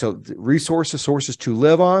things to sources to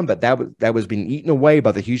live on, but that was being eaten away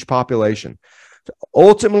by the huge population. So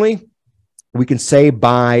ultimately, we can say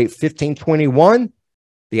by 1521,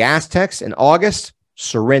 the Aztecs in August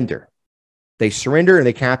surrender. They surrender and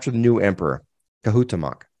they capture the new emperor,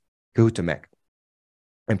 Cuauhtémoc.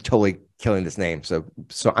 I'm totally killing this name, so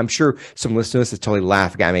I'm sure some listeners is totally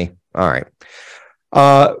laughing at me. All right.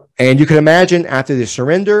 And you can imagine after the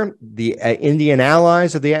surrender, the Indian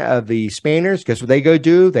allies of the Spaniards, guess what they go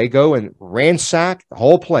do? They go and ransack the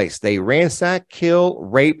whole place. They ransack, kill,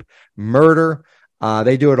 rape, murder.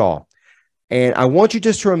 They do it all. And I want you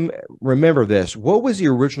just to remember this. What was the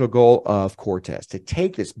original goal of Cortes? To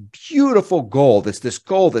take this beautiful gold, this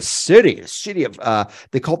city of,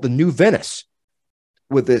 they call it the New Venice,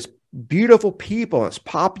 with this beautiful people, its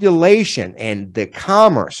population, and the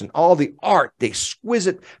commerce, and all the art, the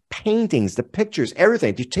exquisite paintings, the pictures,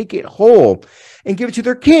 everything, to take it whole and give it to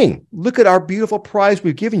their king. Look at our beautiful prize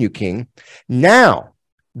we've given you, king. Now,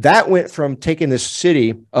 That went from taking this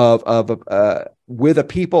city with a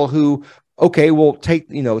people who, okay, we'll take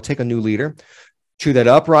a new leader, to that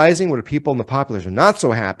uprising where the people and the populace are not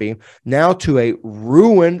so happy, now to a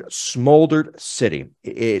ruined, smoldered city.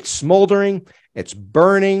 It's smoldering, it's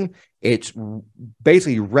burning, it's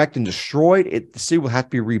basically wrecked and destroyed. The city will have to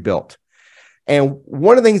be rebuilt. And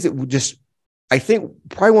one of the things that I think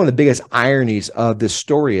probably one of the biggest ironies of this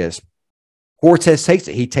story is Cortes takes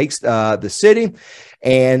it. He takes the city,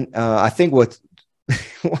 and I think what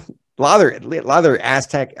a lot of their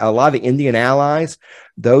Aztec, a lot of the Indian allies,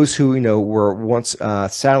 those who were once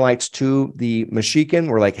satellites to the Mexican,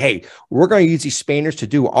 were like, "Hey, we're going to use these Spaniards to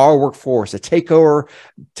do our work for us, to take over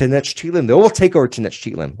Tenochtitlan. They will take over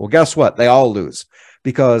Tenochtitlan." Well, guess what? They all lose,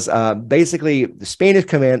 because basically the Spaniards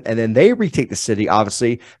come in and then they retake the city.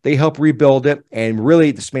 Obviously, they help rebuild it, and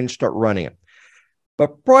really the Spaniards start running it.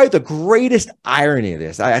 But probably the greatest irony of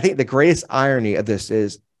this, I think the greatest irony of this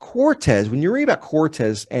is Cortes. When you read about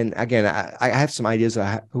Cortes, and again, I have some ideas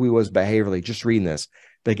of who he was behaviorally just reading this.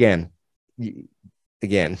 But again,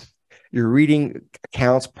 you're reading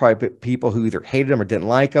accounts, probably people who either hated him or didn't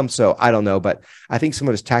like him. So I don't know, but I think some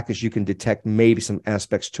of his tactics, you can detect maybe some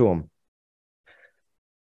aspects to him.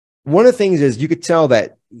 One of the things is you could tell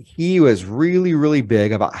that he was really, really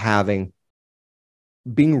big about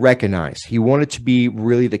being recognized. He wanted to be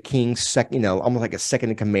really the king's second, almost like a second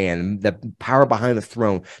in command, the power behind the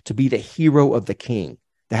throne, to be the hero of the king,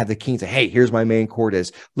 to have the king say, "Hey, here's my man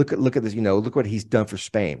Cortes. Look at this, look what he's done for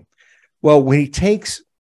Spain." Well, when he takes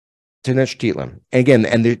Tenochtitlan,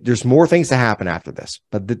 and there's more things to happen after this,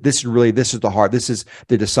 but this is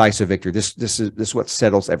the decisive victory. This is what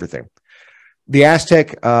settles everything. The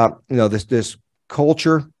Aztec, this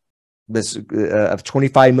culture, of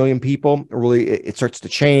 25 million people, really, it starts to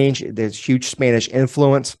change. There's huge Spanish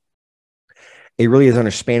influence. It really is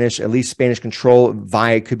under Spanish, at least Spanish control,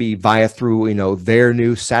 could be through, their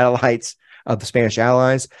new satellites of the Spanish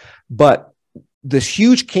allies. But this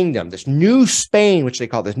huge kingdom, this new Spain, which they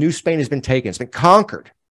call this new Spain, has been taken. It's been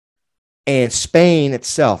conquered. And Spain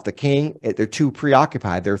itself, the king, they're too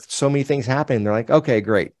preoccupied. There are so many things happening. They're like, okay,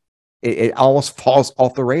 great. It almost falls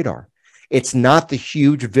off the radar. It's not the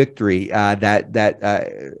huge victory that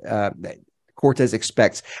Cortes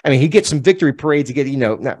expects. I mean, he gets some victory parades.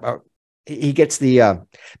 He gets the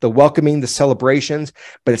welcoming, the celebrations,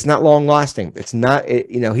 but it's not long lasting. It's not.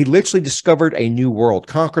 He literally discovered a new world,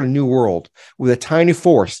 conquered a new world with a tiny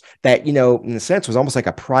force that, in a sense, was almost like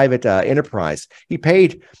a private enterprise. He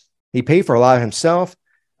paid for a lot of himself.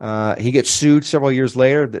 He gets sued several years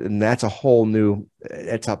later, and that's a whole new.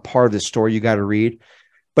 That's a part of this story you got to read.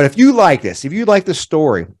 But if you like this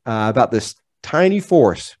story about this tiny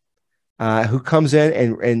force who comes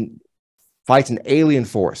in and fights an alien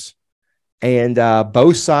force, and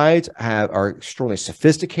both sides are extremely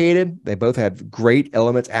sophisticated. They both have great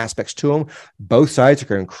aspects to them. Both sides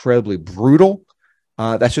are incredibly brutal.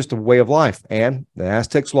 That's just a way of life. And the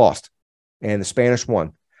Aztecs lost, and the Spanish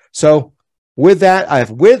won. So with that,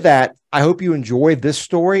 I hope you enjoyed this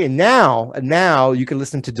story. And now you can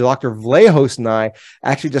listen to Dr. Vlahos and I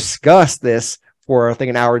actually discuss this for, I think,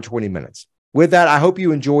 an hour and 20 minutes. With that, I hope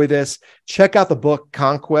you enjoy this. Check out the book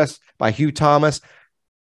Conquest by Hugh Thomas.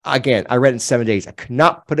 Again, I read it in 7 days. I could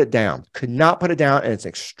not put it down. And it's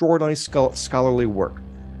extraordinarily scholarly work.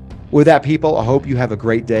 With that, people, I hope you have a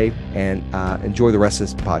great day and enjoy the rest of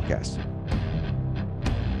this podcast.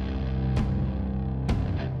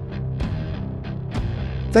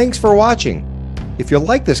 Thanks for watching. If you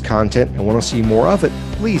like this content and want to see more of it,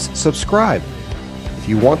 please subscribe. If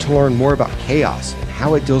you want to learn more about chaos and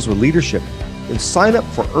how it deals with leadership, then sign up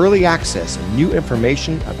for early access and new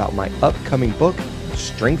information about my upcoming book,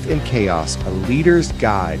 Strength in Chaos, A Leader's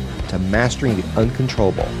Guide to Mastering the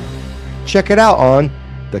Uncontrollable. Check it out on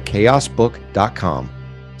thechaosbook.com.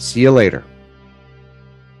 See you later.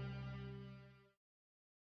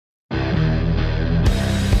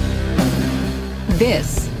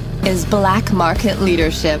 This is Black Market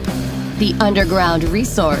Leadership, the underground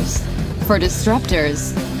resource for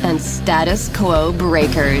disruptors and status quo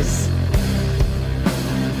breakers.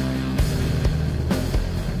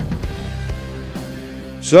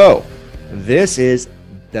 So, this is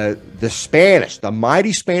the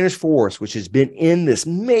mighty Spanish force, which has been in this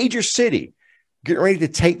major city, getting ready to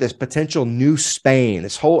take this potential new Spain,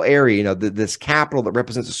 this whole area, this capital that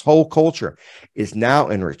represents this whole culture, is now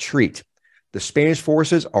in retreat. The Spanish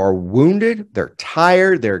forces are wounded, they're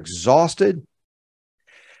tired, they're exhausted.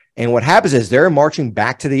 And what happens is they're marching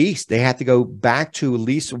back to the east. They have to go back to at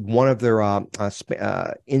least one of their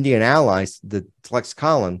Indian allies, the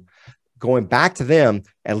Tlaxcalan, going back to them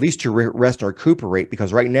at least to rest and recuperate,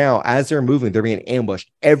 because right now, as they're moving, they're being ambushed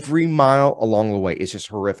every mile along the way. It's just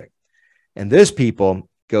horrific. And this, people,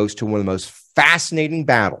 goes to one of the most fascinating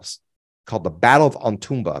battles called the Battle of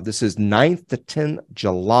Antumba. This is 9th to 10th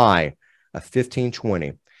July of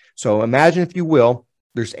 1520. So imagine, if you will,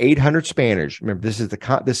 there's 800 Spanish. Remember, this is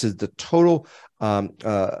the total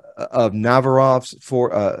of Navarro's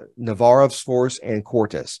force and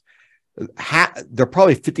Cortes. They're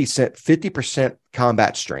probably 50%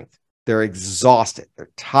 combat strength. They're exhausted.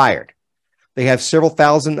 They're tired. They have several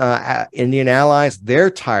thousand Indian allies.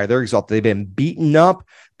 They're tired. They're exhausted. They've been beaten up.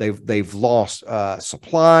 They've lost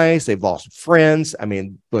supplies. They've lost friends. I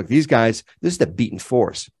mean, look, these guys, this is the beaten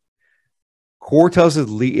force. Cortes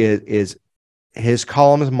is his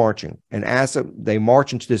column is marching. And as they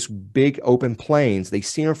march into this big open plains, they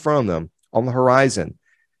see in front of them on the horizon,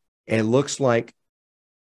 and it looks like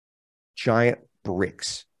giant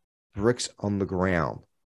bricks on the ground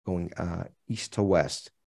going east to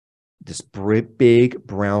west. This big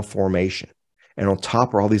brown formation. And on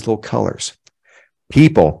top are all these little colors.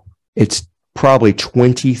 People, it's probably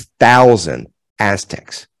 20,000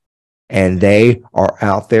 Aztecs. And they are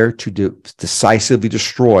out there to decisively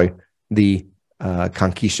destroy the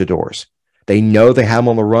conquistadors. They know they have them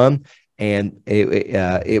on the run. And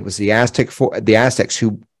it was the Aztecs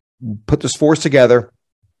who put this force together.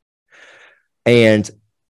 And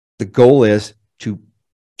the goal is to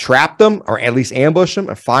trap them, or at least ambush them,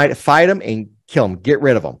 and fight them and kill them, get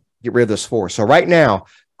rid of them, get rid of this force. So right now,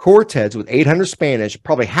 Cortes with 800 Spanish,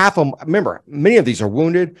 probably half of them, remember, many of these are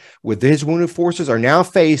wounded, with his wounded forces are now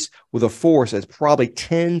faced with a force that's probably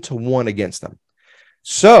 10 to 1 against them.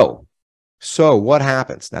 So what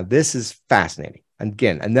happens? Now, this is fascinating.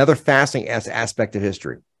 Again, another fascinating aspect of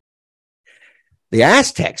history. The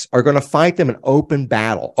Aztecs are going to fight them in open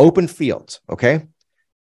battle, open fields, okay?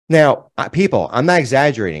 Now, people, I'm not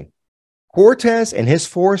exaggerating. Cortes and his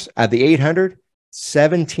force at the 800,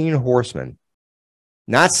 17 horsemen.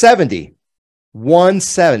 Not 70,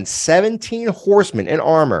 17 horsemen in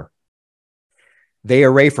armor. They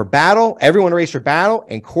array for battle. Everyone arrays for battle,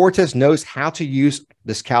 and Cortes knows how to use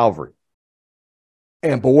this cavalry.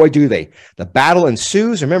 And boy, do they. The battle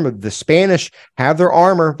ensues. Remember, the Spanish have their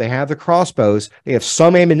armor. They have their crossbows. They have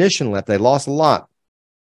some ammunition left. They lost a lot.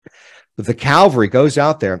 But the cavalry goes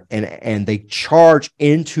out there and they charge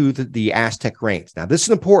into the Aztec ranks. Now, this is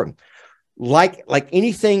important. Like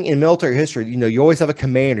anything in military history, you always have a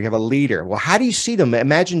commander, you have a leader. Well, how do you see them?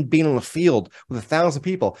 Imagine being on the field with 1,000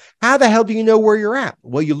 people. How the hell do you know where you're at?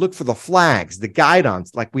 Well, you look for the flags, the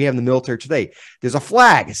guidons, like we have in the military today. There's a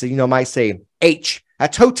flag. So, might say H.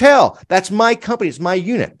 That's hotel. That's my company. It's my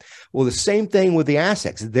unit. Well, the same thing with the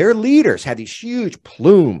Aztecs. Their leaders had these huge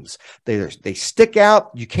plumes. They stick out.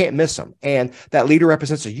 You can't miss them. And that leader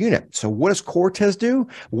represents a unit. So what does Cortes do?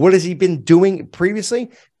 What has he been doing previously?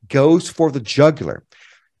 Goes for the jugular.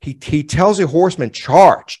 He tells the horsemen,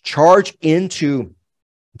 charge into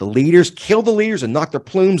the leaders, kill the leaders, and knock their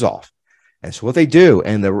plumes off. And so what they do,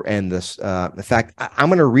 in fact, I'm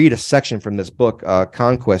going to read a section from this book,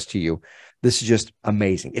 Conquest, to you. This is just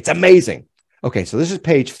amazing. It's amazing. Okay, so this is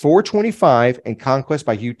page 425 in Conquest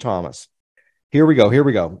by Hugh Thomas. Here we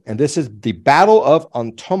go. And this is the Battle of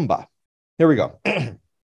Antumba. Here we go.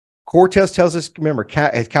 Cortes tells us, remember,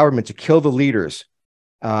 his cavalrymen to kill the leaders.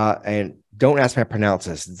 And don't ask me how to pronounce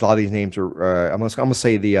this. A lot of these names are, I'm going to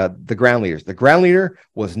say the ground leaders. The ground leader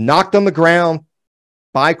was knocked on the ground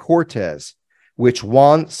by Cortes, which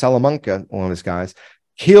Juan Salamanca, one of his guys,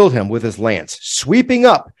 killed him with his lance, sweeping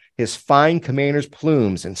up his fine commander's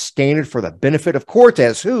plumes and stained it for the benefit of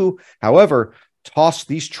Cortes, who, however, tossed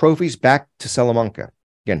these trophies back to Salamanca,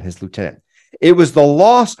 again, his lieutenant. It was the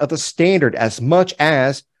loss of the standard as much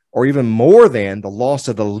as, or even more than, the loss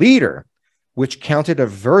of the leader, which counted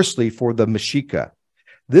adversely for the Mexica.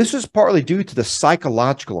 This was partly due to the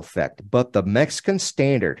psychological effect, but the Mexican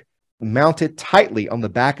standard, mounted tightly on the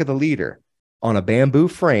back of the leader on a bamboo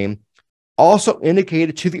frame, also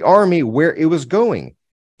indicated to the army where it was going.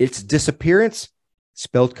 Its disappearance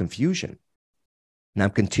spelled confusion. Now I'm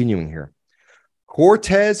continuing here.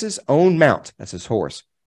 Cortes's own mount, that's his horse.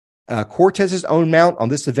 Cortes's own mount on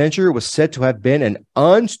this adventure was said to have been an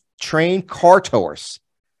untrained cart horse.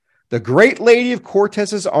 The great lady of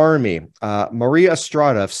Cortes's army, Maria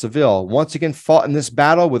Estrada of Seville, once again fought in this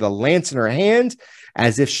battle with a lance in her hand,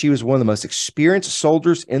 as if she was one of the most experienced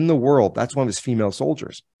soldiers in the world. That's one of his female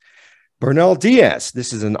soldiers. Bernal Diaz,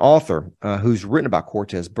 this is an author who's written about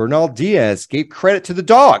Cortes. Bernal Diaz gave credit to the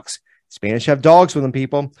dogs. Spanish have dogs with them,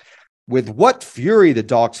 people. With what fury the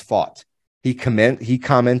dogs fought. He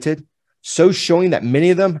commented, so showing that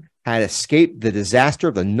many of them had escaped the disaster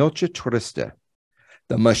of the Noche Triste.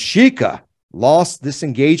 The Mexica lost this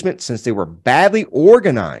engagement since they were badly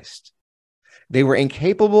organized. They were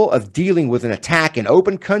incapable of dealing with an attack in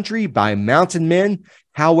open country by mounted men,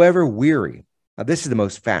 however weary. Now, this is the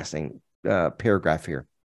most fascinating paragraph here.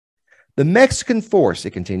 The Mexican force,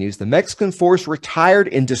 it continues, the Mexican force retired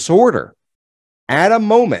in disorder at a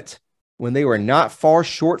moment when they were not far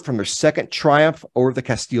short from their second triumph over the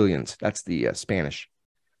Castilians. That's the Spanish.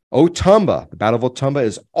 Otumba, the Battle of Otumba,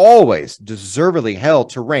 is always deservedly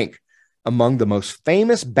held to rank among the most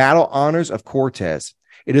famous battle honors of Cortes.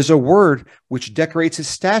 It is a word which decorates his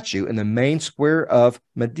statue in the main square of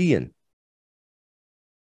Medellin.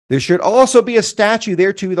 There should also be a statue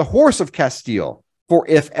there to the horse of Castile, for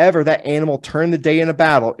if ever that animal turned the day in a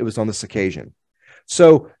battle, it was on this occasion.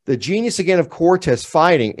 So the genius again of Cortes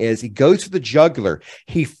fighting is he goes to the jugular.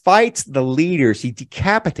 He fights the leaders. He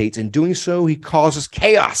decapitates. In doing so, he causes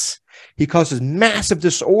chaos. He causes massive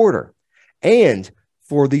disorder. And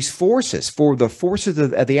for these forces, for the forces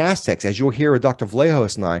of the Aztecs, as you'll hear with Dr.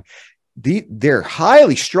 Vlahos and I, they're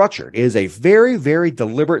highly structured. It is a very, very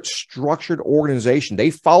deliberate, structured organization.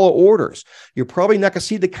 They follow orders. You're probably not going to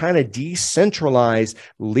see the kind of decentralized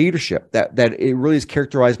leadership that it really is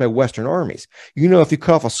characterized by Western armies. You know, if you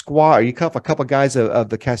cut off a squad, or you cut off a couple of guys of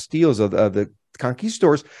the Castiles, of the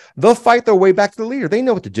conquistadors, they'll fight their way back to the leader. They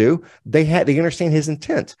know what to do. They understand his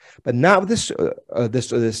intent, but not with this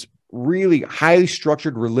really highly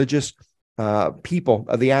structured religious people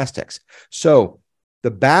of the Aztecs. So the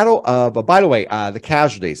battle of, by the way, the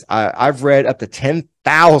casualties, I've read up to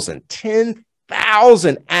 10,000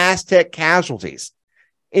 Aztec casualties.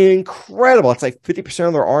 Incredible. It's like 50%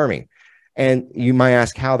 of their army. And you might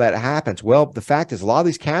ask how that happens. Well, the fact is a lot of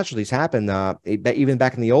these casualties happen, even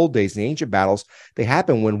back in the old days, in the ancient battles, they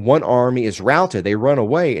happen when one army is routed, they run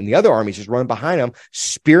away, and the other armies just run behind them,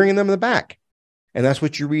 spearing them in the back. And that's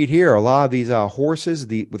what you read here. A lot of these horses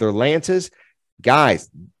with their lances, guys,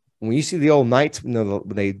 when you see the old knights, when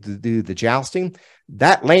they do the jousting,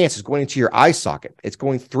 that lance is going into your eye socket. It's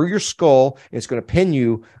going through your skull, and it's going to pin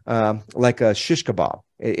you like a shish kebab.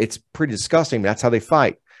 It's pretty disgusting, but that's how they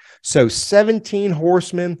fight. So 17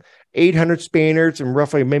 horsemen, 800 Spaniards, and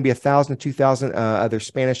roughly maybe 1,000 to 2,000 other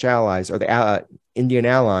Spanish allies, or the Indian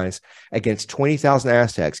allies, against 20,000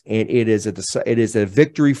 Aztecs. And it is a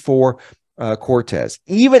victory for Cortes,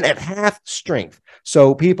 even at half strength.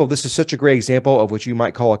 So people, this is such a great example of what you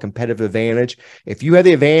might call a competitive advantage. If you have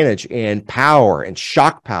the advantage in power and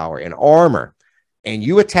shock power and armor, and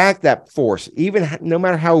you attack that force, even no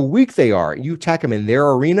matter how weak they are, you attack them in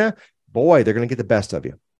their arena, boy, they're going to get the best of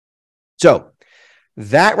you. So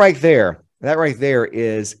that right there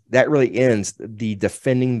really ends the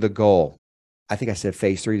defending the goal. I think I said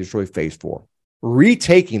phase 3, there's really phase 4.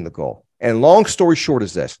 Retaking the goal. And long story short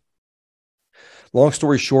is this. Long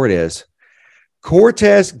story short is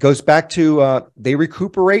Cortes goes back to, they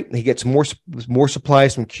recuperate. He gets more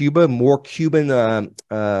supplies from Cuba, more things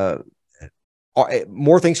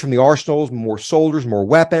from the arsenals, more soldiers, more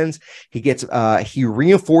weapons. He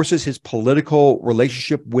reinforces his political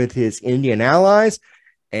relationship with his Indian allies,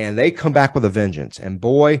 and they come back with a vengeance. And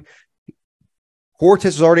boy, Cortes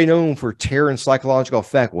is already known for terror and psychological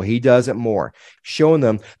effect. Well, he does it more, showing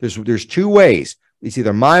them there's two ways. It's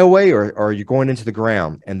either my way or you're going into the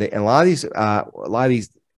ground. And a lot of these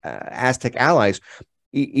Aztec allies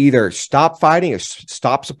either stop fighting or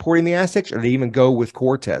stop supporting the Aztecs, or they even go with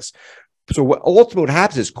Cortes. So what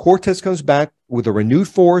happens is Cortes comes back with a renewed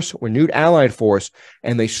force, renewed allied force,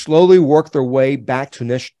 and they slowly work their way back to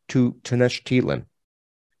Tenochtitlan.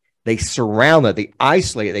 They surround it, they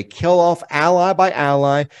isolate it, they kill off ally by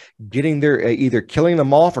ally, either killing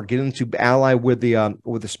them off or getting them to ally with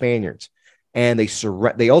the Spaniards. And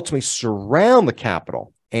they ultimately surround the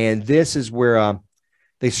capital. And this is where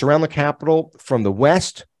they surround the capital from the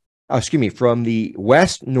west,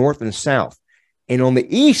 north, and south. And on the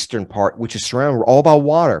eastern part, which is surrounded all by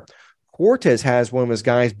water, Cortes has one of his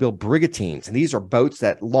guys build brigantines. And these are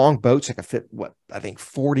long boats that can fit,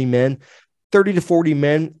 40 men, 30 to 40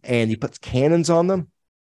 men. And he puts cannons on them.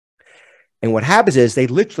 And what happens is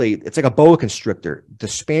it's like a boa constrictor. The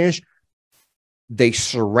Spanish, they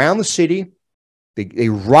surround the city. They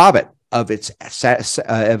rob it of its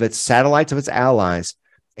satellites, of its allies,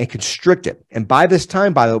 and constrict it. And by this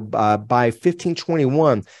time, by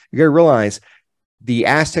 1521, you got to realize the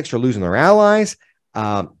Aztecs are losing their allies.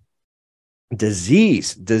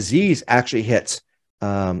 Disease actually hits.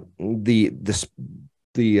 The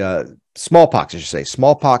smallpox, I should say.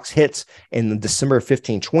 Smallpox hits in December of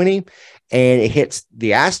 1520, and it hits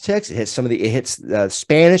the Aztecs. It hits it hits the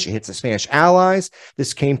Spanish. It hits the Spanish allies.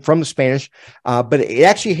 This came from the Spanish, but it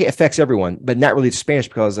actually affects everyone, but not really the Spanish,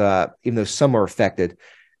 because even though some are affected,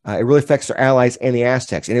 it really affects their allies and the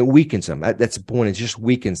Aztecs, and it weakens them. That's the point. It just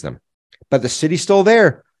weakens them. But the city's still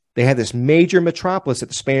there. They have this major metropolis that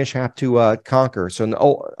the Spanish have to conquer.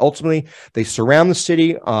 So ultimately, they surround the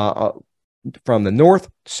city from the north,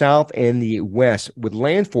 south, and the west with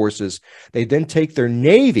land forces. They then take their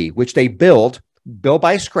navy, which they build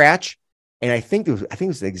by scratch. And I think it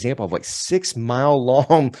was an example of like 6 mile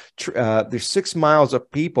long. There's 6 miles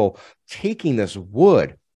of people taking this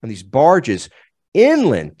wood on these barges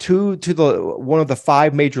inland to one of the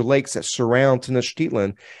 5 major lakes that surround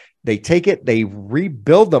Tenochtitlan. They take it, they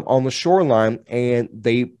rebuild them on the shoreline, and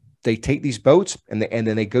they take these boats and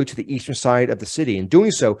then they go to the eastern side of the city. In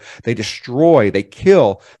doing so, they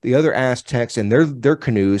kill the other Aztecs and their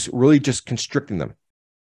canoes, really just constricting them.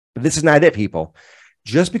 But this is not it, people.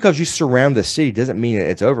 Just because you surround the city doesn't mean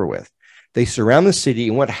that it's over with. They surround the city,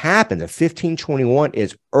 and what happened in 1521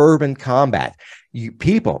 is urban combat.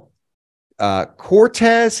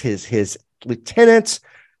 Cortes, his lieutenants,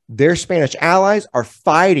 their Spanish allies are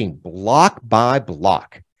fighting block by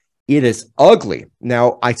block. It is ugly.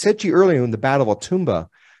 Now, I said to you earlier in the Battle of Otumba,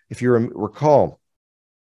 if you recall,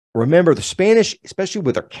 remember the Spanish, especially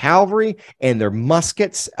with their cavalry and their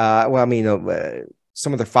muskets,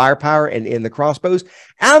 some of their firepower and the crossbows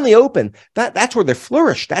out in the open, that's where they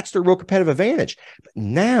flourish. That's their real competitive advantage. But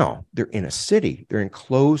now they're in a city. They're in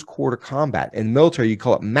close quarter combat. In military, you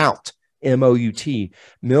call it MOUT, M-O-U-T,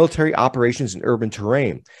 military operations in urban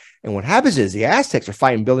terrain. And what happens is the Aztecs are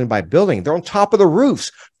fighting building by building. They're on top of the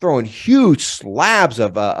roofs, throwing huge slabs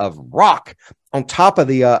of rock on top of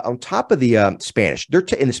the Spanish.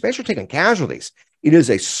 And the Spanish are taking casualties. It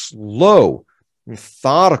is a slow,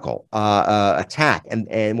 methodical attack.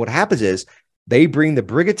 And what happens is they bring the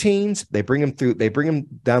brigantines. They bring them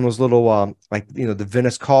down those little the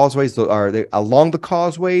Venice causeways, along the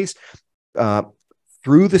causeways.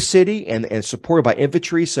 Through the city and supported by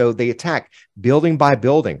infantry. So they attack building by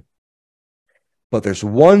building. But there's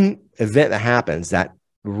one event that happens that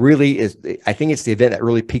really is, I think it's the event that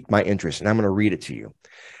really piqued my interest, and I'm going to read it to you.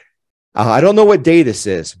 I don't know what day this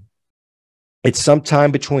is. It's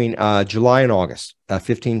sometime between July and August,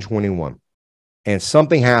 1521. And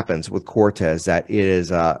something happens with Cortes that it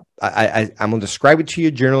is, I'm going to describe it to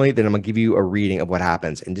you generally, then I'm going to give you a reading of what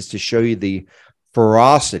happens. And just to show you the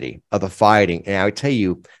ferocity of the fighting. And I would tell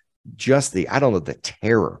you the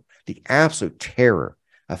terror, the absolute terror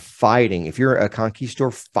of fighting. If you're a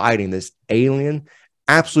conquistador fighting this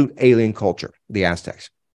absolute alien culture, the Aztecs.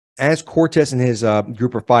 As Cortes and his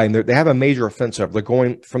group are fighting, they have a major offensive. They're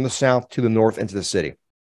going from the south to the north into the city.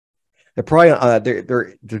 They're probably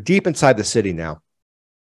they're deep inside the city now.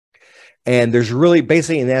 And there's really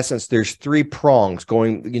basically, in essence, there's 3 prongs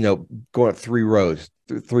going up 3 roads.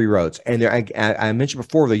 And I mentioned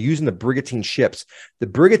before, they're using the brigantine ships. The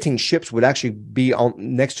brigantine ships would actually be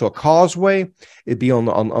next to a causeway. It'd be on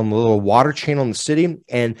the little water channel in the city,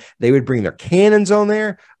 and they would bring their cannons on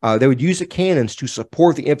there. They would use the cannons to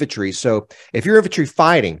support the infantry. So if you're infantry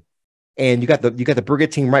fighting and you got the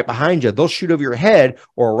brigantine right behind you, they'll shoot over your head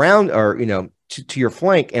or around, or to your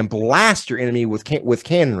flank, and blast your enemy with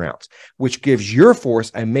cannon rounds, which gives your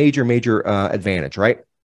force a major advantage, right?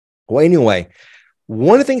 Well, anyway,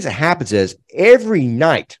 one of the things that happens is every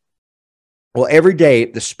day,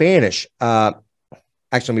 the Spanish, actually,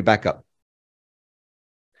 let me back up.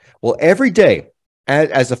 Well, every day,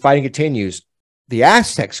 as the fighting continues, the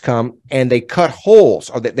Aztecs come and they cut holes,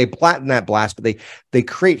 or they flatten that blast, but they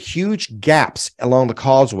create huge gaps along the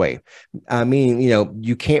causeway. Meaning,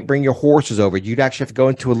 you can't bring your horses over. You'd actually have to go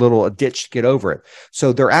into a ditch to get over it.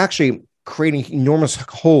 So they're actually creating enormous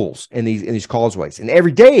holes in these causeways. And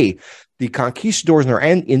every day, the conquistadors and their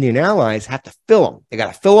Indian allies have to fill them. They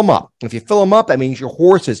got to fill them up. If you fill them up, that means your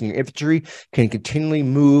horses and your infantry can continually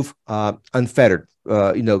move unfettered.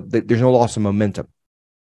 There's no loss of momentum.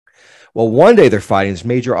 Well, one day they're fighting this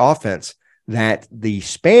major offense that the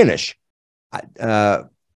Spanish,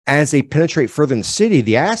 as they penetrate further in the city,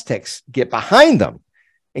 the Aztecs get behind them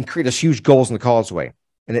and create these huge goals in the causeway.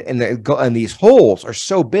 And these holes are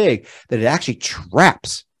so big that it actually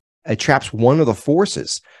traps one of the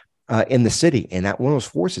forces in the city. And that one of those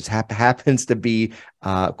forces happens to be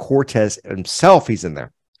Cortes himself. He's in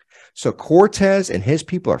there. So Cortes and his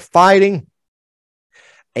people are fighting,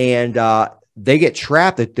 and they get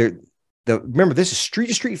trapped. Remember, this is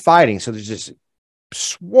street-to-street fighting, so there's just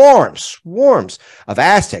swarms of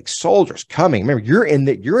Aztec soldiers coming. Remember,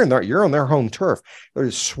 you're on their home turf.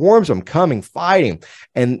 There's swarms of them coming, fighting,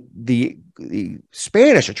 and the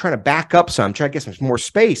Spanish are trying to back up some, trying to get some more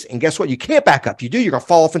space. And guess what? You can't back up. You do, you're gonna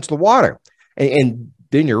fall off into the water, and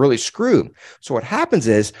then you're really screwed. So what happens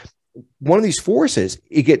is one of these forces,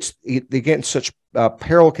 they get in such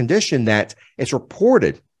peril condition that it's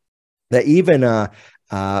reported that even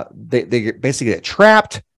they basically get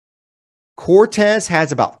trapped. Cortes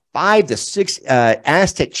has about 5 to 6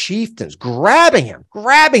 Aztec chieftains grabbing him,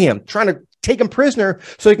 trying to take him prisoner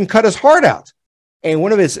so he can cut his heart out. And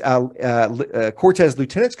one of his Cortes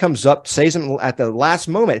lieutenants comes up, saves him at the last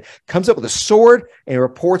moment, comes up with a sword and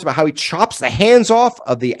reports about how he chops the hands off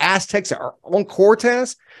of the Aztecs that are on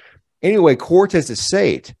Cortes. Anyway, Cortes is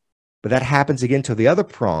saved, but that happens again to the other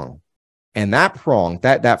prong. And that prong,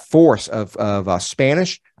 that force of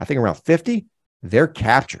Spanish, I think around 50, they're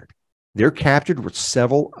captured. They're captured with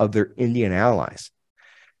several of their Indian allies.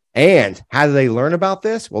 And how do they learn about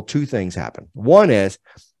this? Well, 2 things happen. One is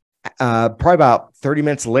probably about 30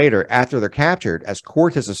 minutes later, after they're captured, as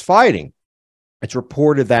Cortes is fighting, it's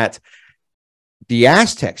reported that the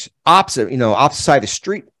Aztecs, opposite side of the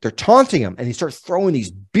street, they're taunting him, and he starts throwing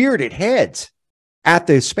these bearded heads at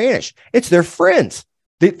the Spanish. It's their friends.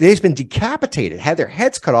 They've been decapitated, had their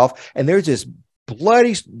heads cut off, and there's this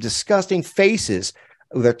bloody, disgusting faces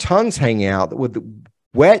with their tongues hanging out, with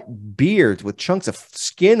wet beards, with chunks of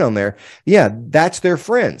skin on there. Yeah, that's their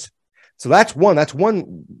friends. So that's one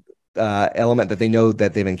element that they know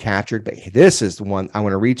that they've been captured. But this is the one I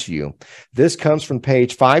want to read to you. This comes from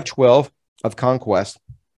page 512 of Conquest.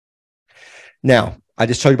 Now, I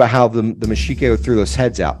just told you about how the Mexica threw those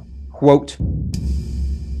heads out. Quote,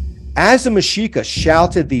 as the Mexica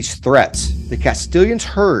shouted these threats, the Castilians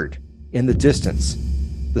heard in the distance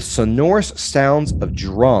the sonorous sounds of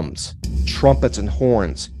drums, trumpets, and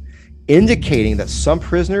horns, indicating that some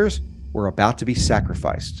prisoners were about to be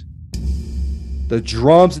sacrificed. The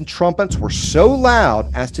drums and trumpets were so loud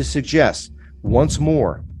as to suggest, once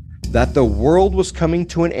more, that the world was coming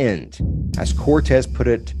to an end, as Cortes put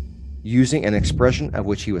it, using an expression of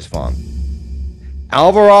which he was fond.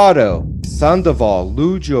 Alvarado, Sandoval,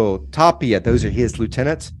 Lujo, Tapia, those are his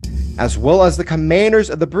lieutenants, as well as the commanders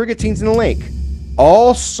of the brigantines in the lake,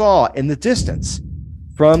 all saw in the distance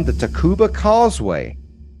from the Tacuba Causeway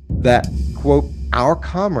that, quote, our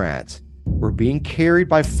comrades were being carried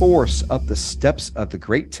by force up the steps of the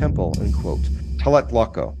great temple, unquote,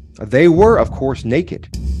 Tlatlauco. They were, of course, naked.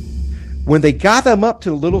 When they got them up to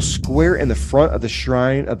the little square in the front of the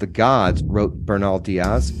shrine of the gods, wrote Bernal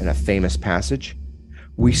Diaz in a famous passage,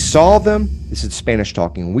 we saw them, this is Spanish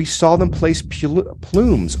talking, we saw them place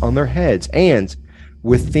plumes on their heads, and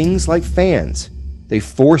with things like fans, they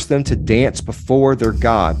forced them to dance before their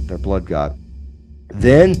god, their blood god.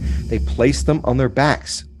 Then they placed them on their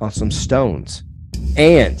backs on some stones,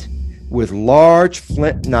 and with large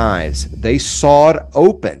flint knives, they sawed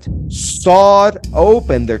open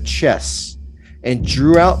their chests and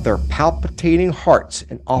drew out their palpitating hearts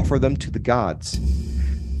and offered them to the gods.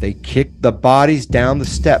 They kicked the bodies down the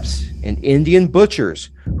steps, and Indian butchers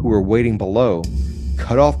who were waiting below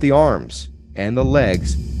cut off the arms and the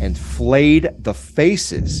legs and flayed the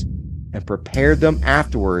faces and prepared them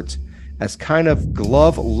afterwards as kind of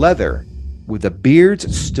glove leather with the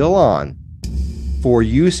beards still on for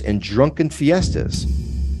use in drunken fiestas,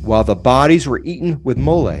 while the bodies were eaten with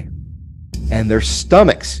mole, and their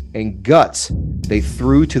stomachs and guts they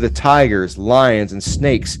threw to the tigers, lions, and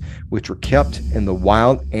snakes which were kept in the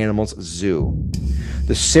wild animals zoo.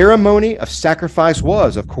 The ceremony of sacrifice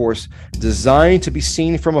was, of course, designed to be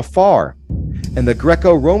seen from afar. In the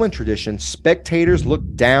Greco-Roman tradition, spectators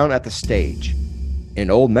looked down at the stage.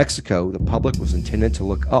 In Old Mexico, the public was intended to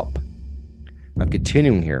look up. I'm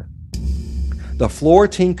continuing here. The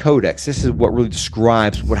Florentine Codex, this is what really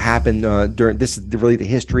describes what happened during, this is really the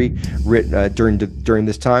history written during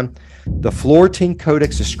this time. The Florentine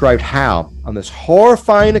Codex described how, on this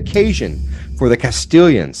horrifying occasion for the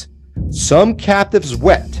Castilians, some captives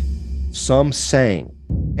wept, some sang,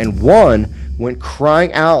 and one went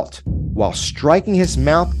crying out while striking his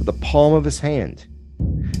mouth with the palm of his hand.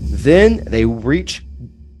 Then they reached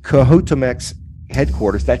Cuauhtémoc's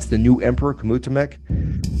headquarters. That's the new emperor, Cuauhtémoc.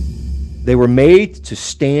 They were made to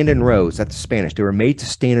stand in rows. That's Spanish. They were made to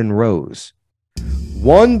stand in rows.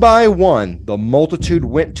 One by one, the multitude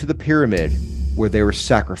went to the pyramid where they were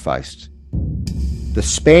sacrificed. The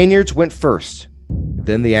Spaniards went first,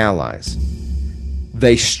 then the Allies.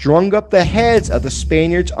 They strung up the heads of the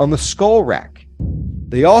Spaniards on the skull rack.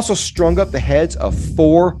 They also strung up the heads of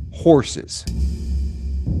 4 horses.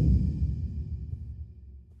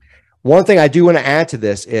 One thing I do want to add to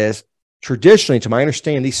this is traditionally, to my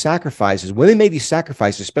understanding, these sacrifices, when they made these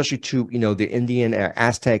sacrifices, especially to, the Indian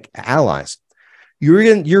Aztec allies, you're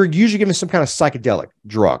usually given some kind of psychedelic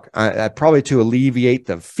drug, probably to alleviate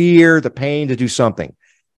the fear, the pain, to do something.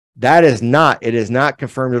 It is not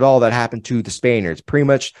confirmed at all that happened to the Spaniards. Pretty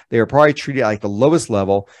much, they were probably treated like the lowest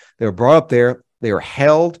level. They were brought up there. They were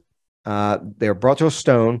held. They were brought to a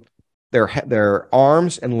stone. Their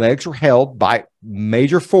arms and legs were held by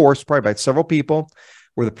major force, probably by several people,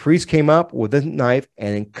 where the priest came up with a knife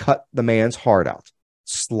and then cut the man's heart out,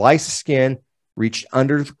 sliced the skin, reached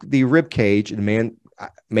under the rib cage, and the man,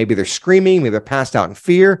 maybe they're screaming, maybe they're passed out in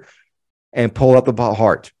fear, and pulled out the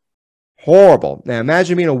heart. Horrible. Now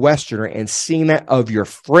imagine being a Westerner and seeing that of your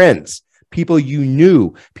friends, people you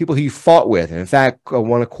knew, people who you fought with. And in fact,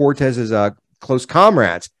 one of Cortez's close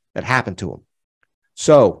comrades, that happened to him.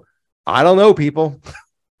 So I don't know, people.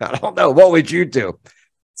 I don't know. What would you do?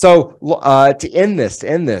 So to end this,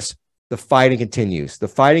 the fighting continues. The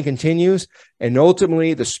fighting continues, and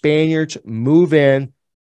ultimately the Spaniards move in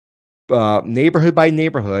neighborhood by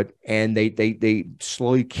neighborhood, and they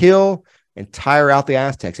slowly kill and tire out the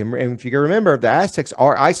Aztecs. And if you can remember, the Aztecs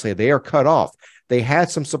are isolated; they are cut off. They had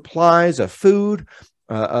some supplies of food,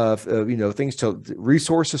 of things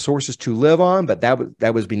sources to live on, but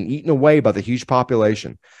that was being eaten away by the huge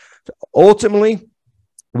population. So ultimately,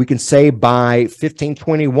 we can say by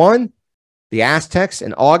 1521, the Aztecs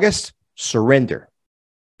in August surrender.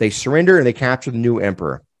 They surrender and they capture the new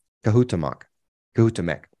emperor, Cuauhtémoc.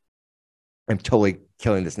 I'm totally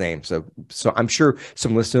killing this name, so I'm sure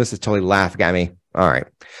some listeners are totally laughing at me. All right.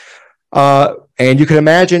 And you can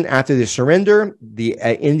imagine after the surrender, the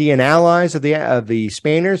Indian allies of the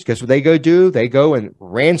Spaniards, guess what they go do? They go and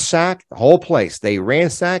ransack the whole place. They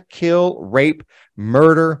ransack, kill, rape,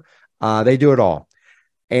 murder. They do it all.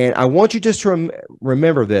 And I want you just to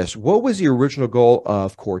remember this. What was the original goal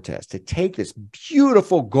of Cortes? To take this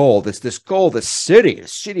beautiful gold, this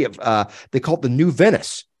city of, they call it the New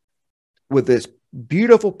Venice, with this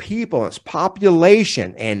beautiful people, its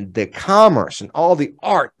population, and the commerce, and all the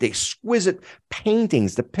art, the exquisite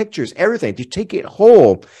paintings, the pictures, everything, to take it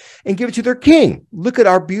whole and give it to their king. Look at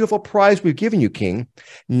our beautiful prize we've given you, king.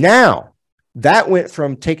 Now, that went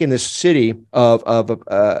from taking this city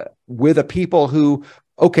with a people who,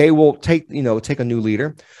 okay, we'll take a new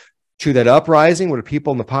leader, to that uprising where the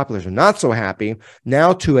people and the populace are not so happy,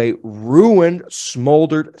 now to a ruined,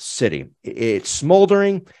 smoldered city. It's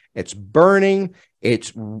smoldering, it's burning,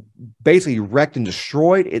 it's basically wrecked and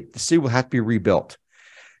destroyed. The city will have to be rebuilt.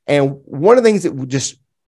 And one of the things that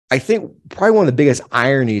I think probably one of the biggest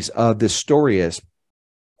ironies of this story is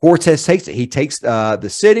Cortes takes it. He takes the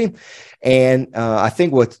city, and I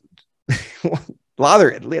think what a lot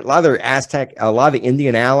of the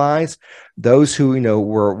Indian allies, those who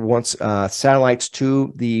were once satellites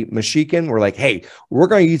to the Mexican, were like, hey, we're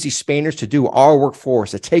going to use these Spaniards to do our work for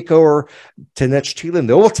us, to take over Tenochtitlan.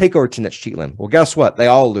 They will take over Tenochtitlan. Well, guess what? They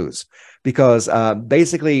all lose, because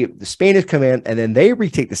basically the Spaniards come in and then they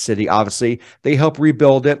retake the city. Obviously, they help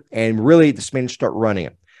rebuild it, and really the Spaniards start running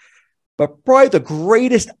it. But probably the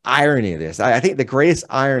greatest irony of this, I think the greatest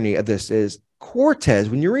irony of this is Cortes.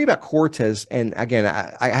 When you read about Cortes, and again,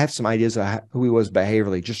 I have some ideas of who he was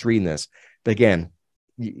behaviorally, just reading this. But again,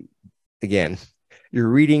 you're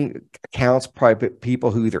reading accounts, probably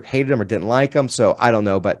people who either hated him or didn't like him. So I don't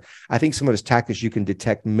know, but I think some of his tactics, you can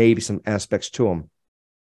detect maybe some aspects to him.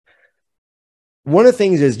 One of the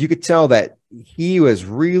things is you could tell that he was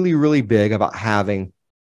really, really big about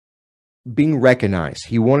being recognized.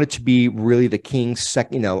 He wanted to be really the king's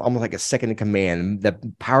second, almost like a second in command, the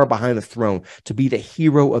power behind the throne, to be the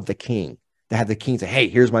hero of the king, to have the king say, hey,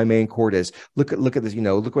 here's my man Cortes. Look at this,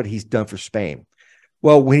 look what he's done for Spain.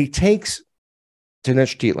 Well, when he takes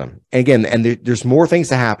Tenochtitlan, there's more things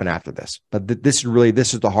to happen after this, but this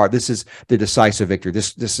is the decisive victory.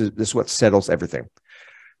 This is what settles everything.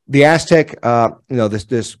 The Aztec,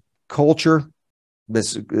 this culture,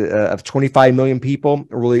 of 25 million people,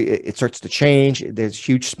 really, it starts to change. There's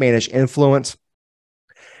huge Spanish influence.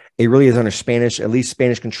 It really is under Spanish, at least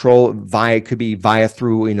Spanish control, could be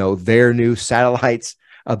through, their new satellites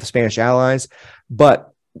of the Spanish allies.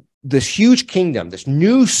 But this huge kingdom, this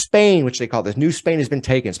new Spain, which they call this new Spain, has been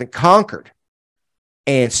taken. It's been conquered.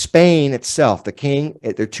 And Spain itself, the king,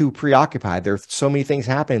 they're too preoccupied. There are so many things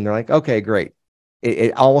happening. They're like, okay, great.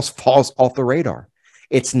 It almost falls off the radar.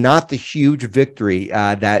 It's not the huge victory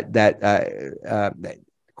that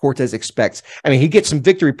Cortes expects. I mean, he gets some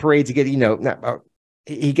victory parades. He gets,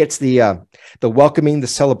 he gets the welcoming, the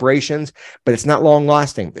celebrations, but it's not long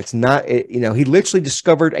lasting. It's not, he literally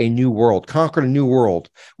discovered a new world, conquered a new world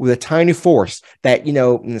with a tiny force that, in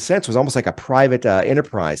a sense was almost like a private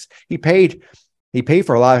enterprise. He paid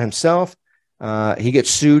for a lot of himself. He gets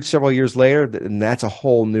sued several years later, and that's a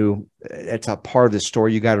part of this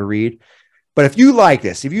story you got to read. But if you like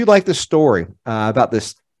the story about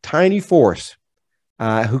this tiny force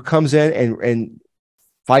who comes in and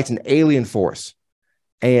fights an alien force,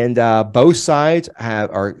 and both sides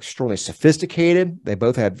are extremely sophisticated. They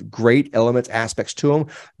both have great aspects to them.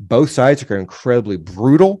 Both sides are incredibly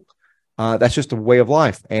brutal. That's just a way of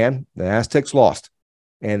life. And the Aztecs lost,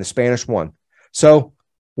 and the Spanish won. So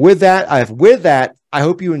with that, I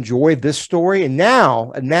hope you enjoyed this story. And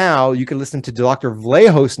now you can listen to Dr.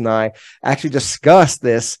 Vlahos and I actually discuss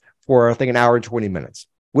this for, I think, an hour and 20 minutes.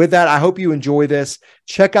 With that, I hope you enjoy this.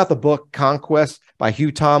 Check out the book Conquest by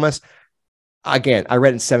Hugh Thomas. Again, I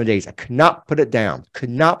read it in 7 days. I could not put it down.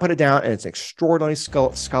 And it's extraordinarily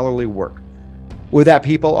scholarly work. With that,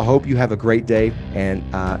 people, I hope you have a great day and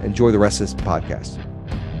enjoy the rest of this podcast.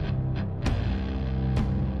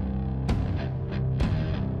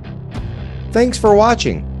 Thanks for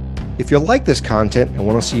watching. If you like this content and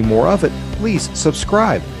want to see more of it, please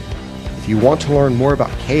subscribe. If you want to learn more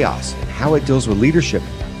about chaos and how it deals with leadership,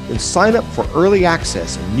 then sign up for early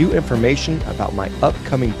access and new information about my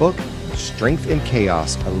upcoming book, Strength in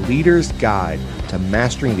Chaos, A Leader's Guide to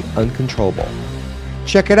Mastering the Uncontrollable.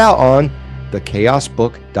 Check it out on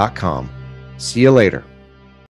thechaosbook.com. See you later.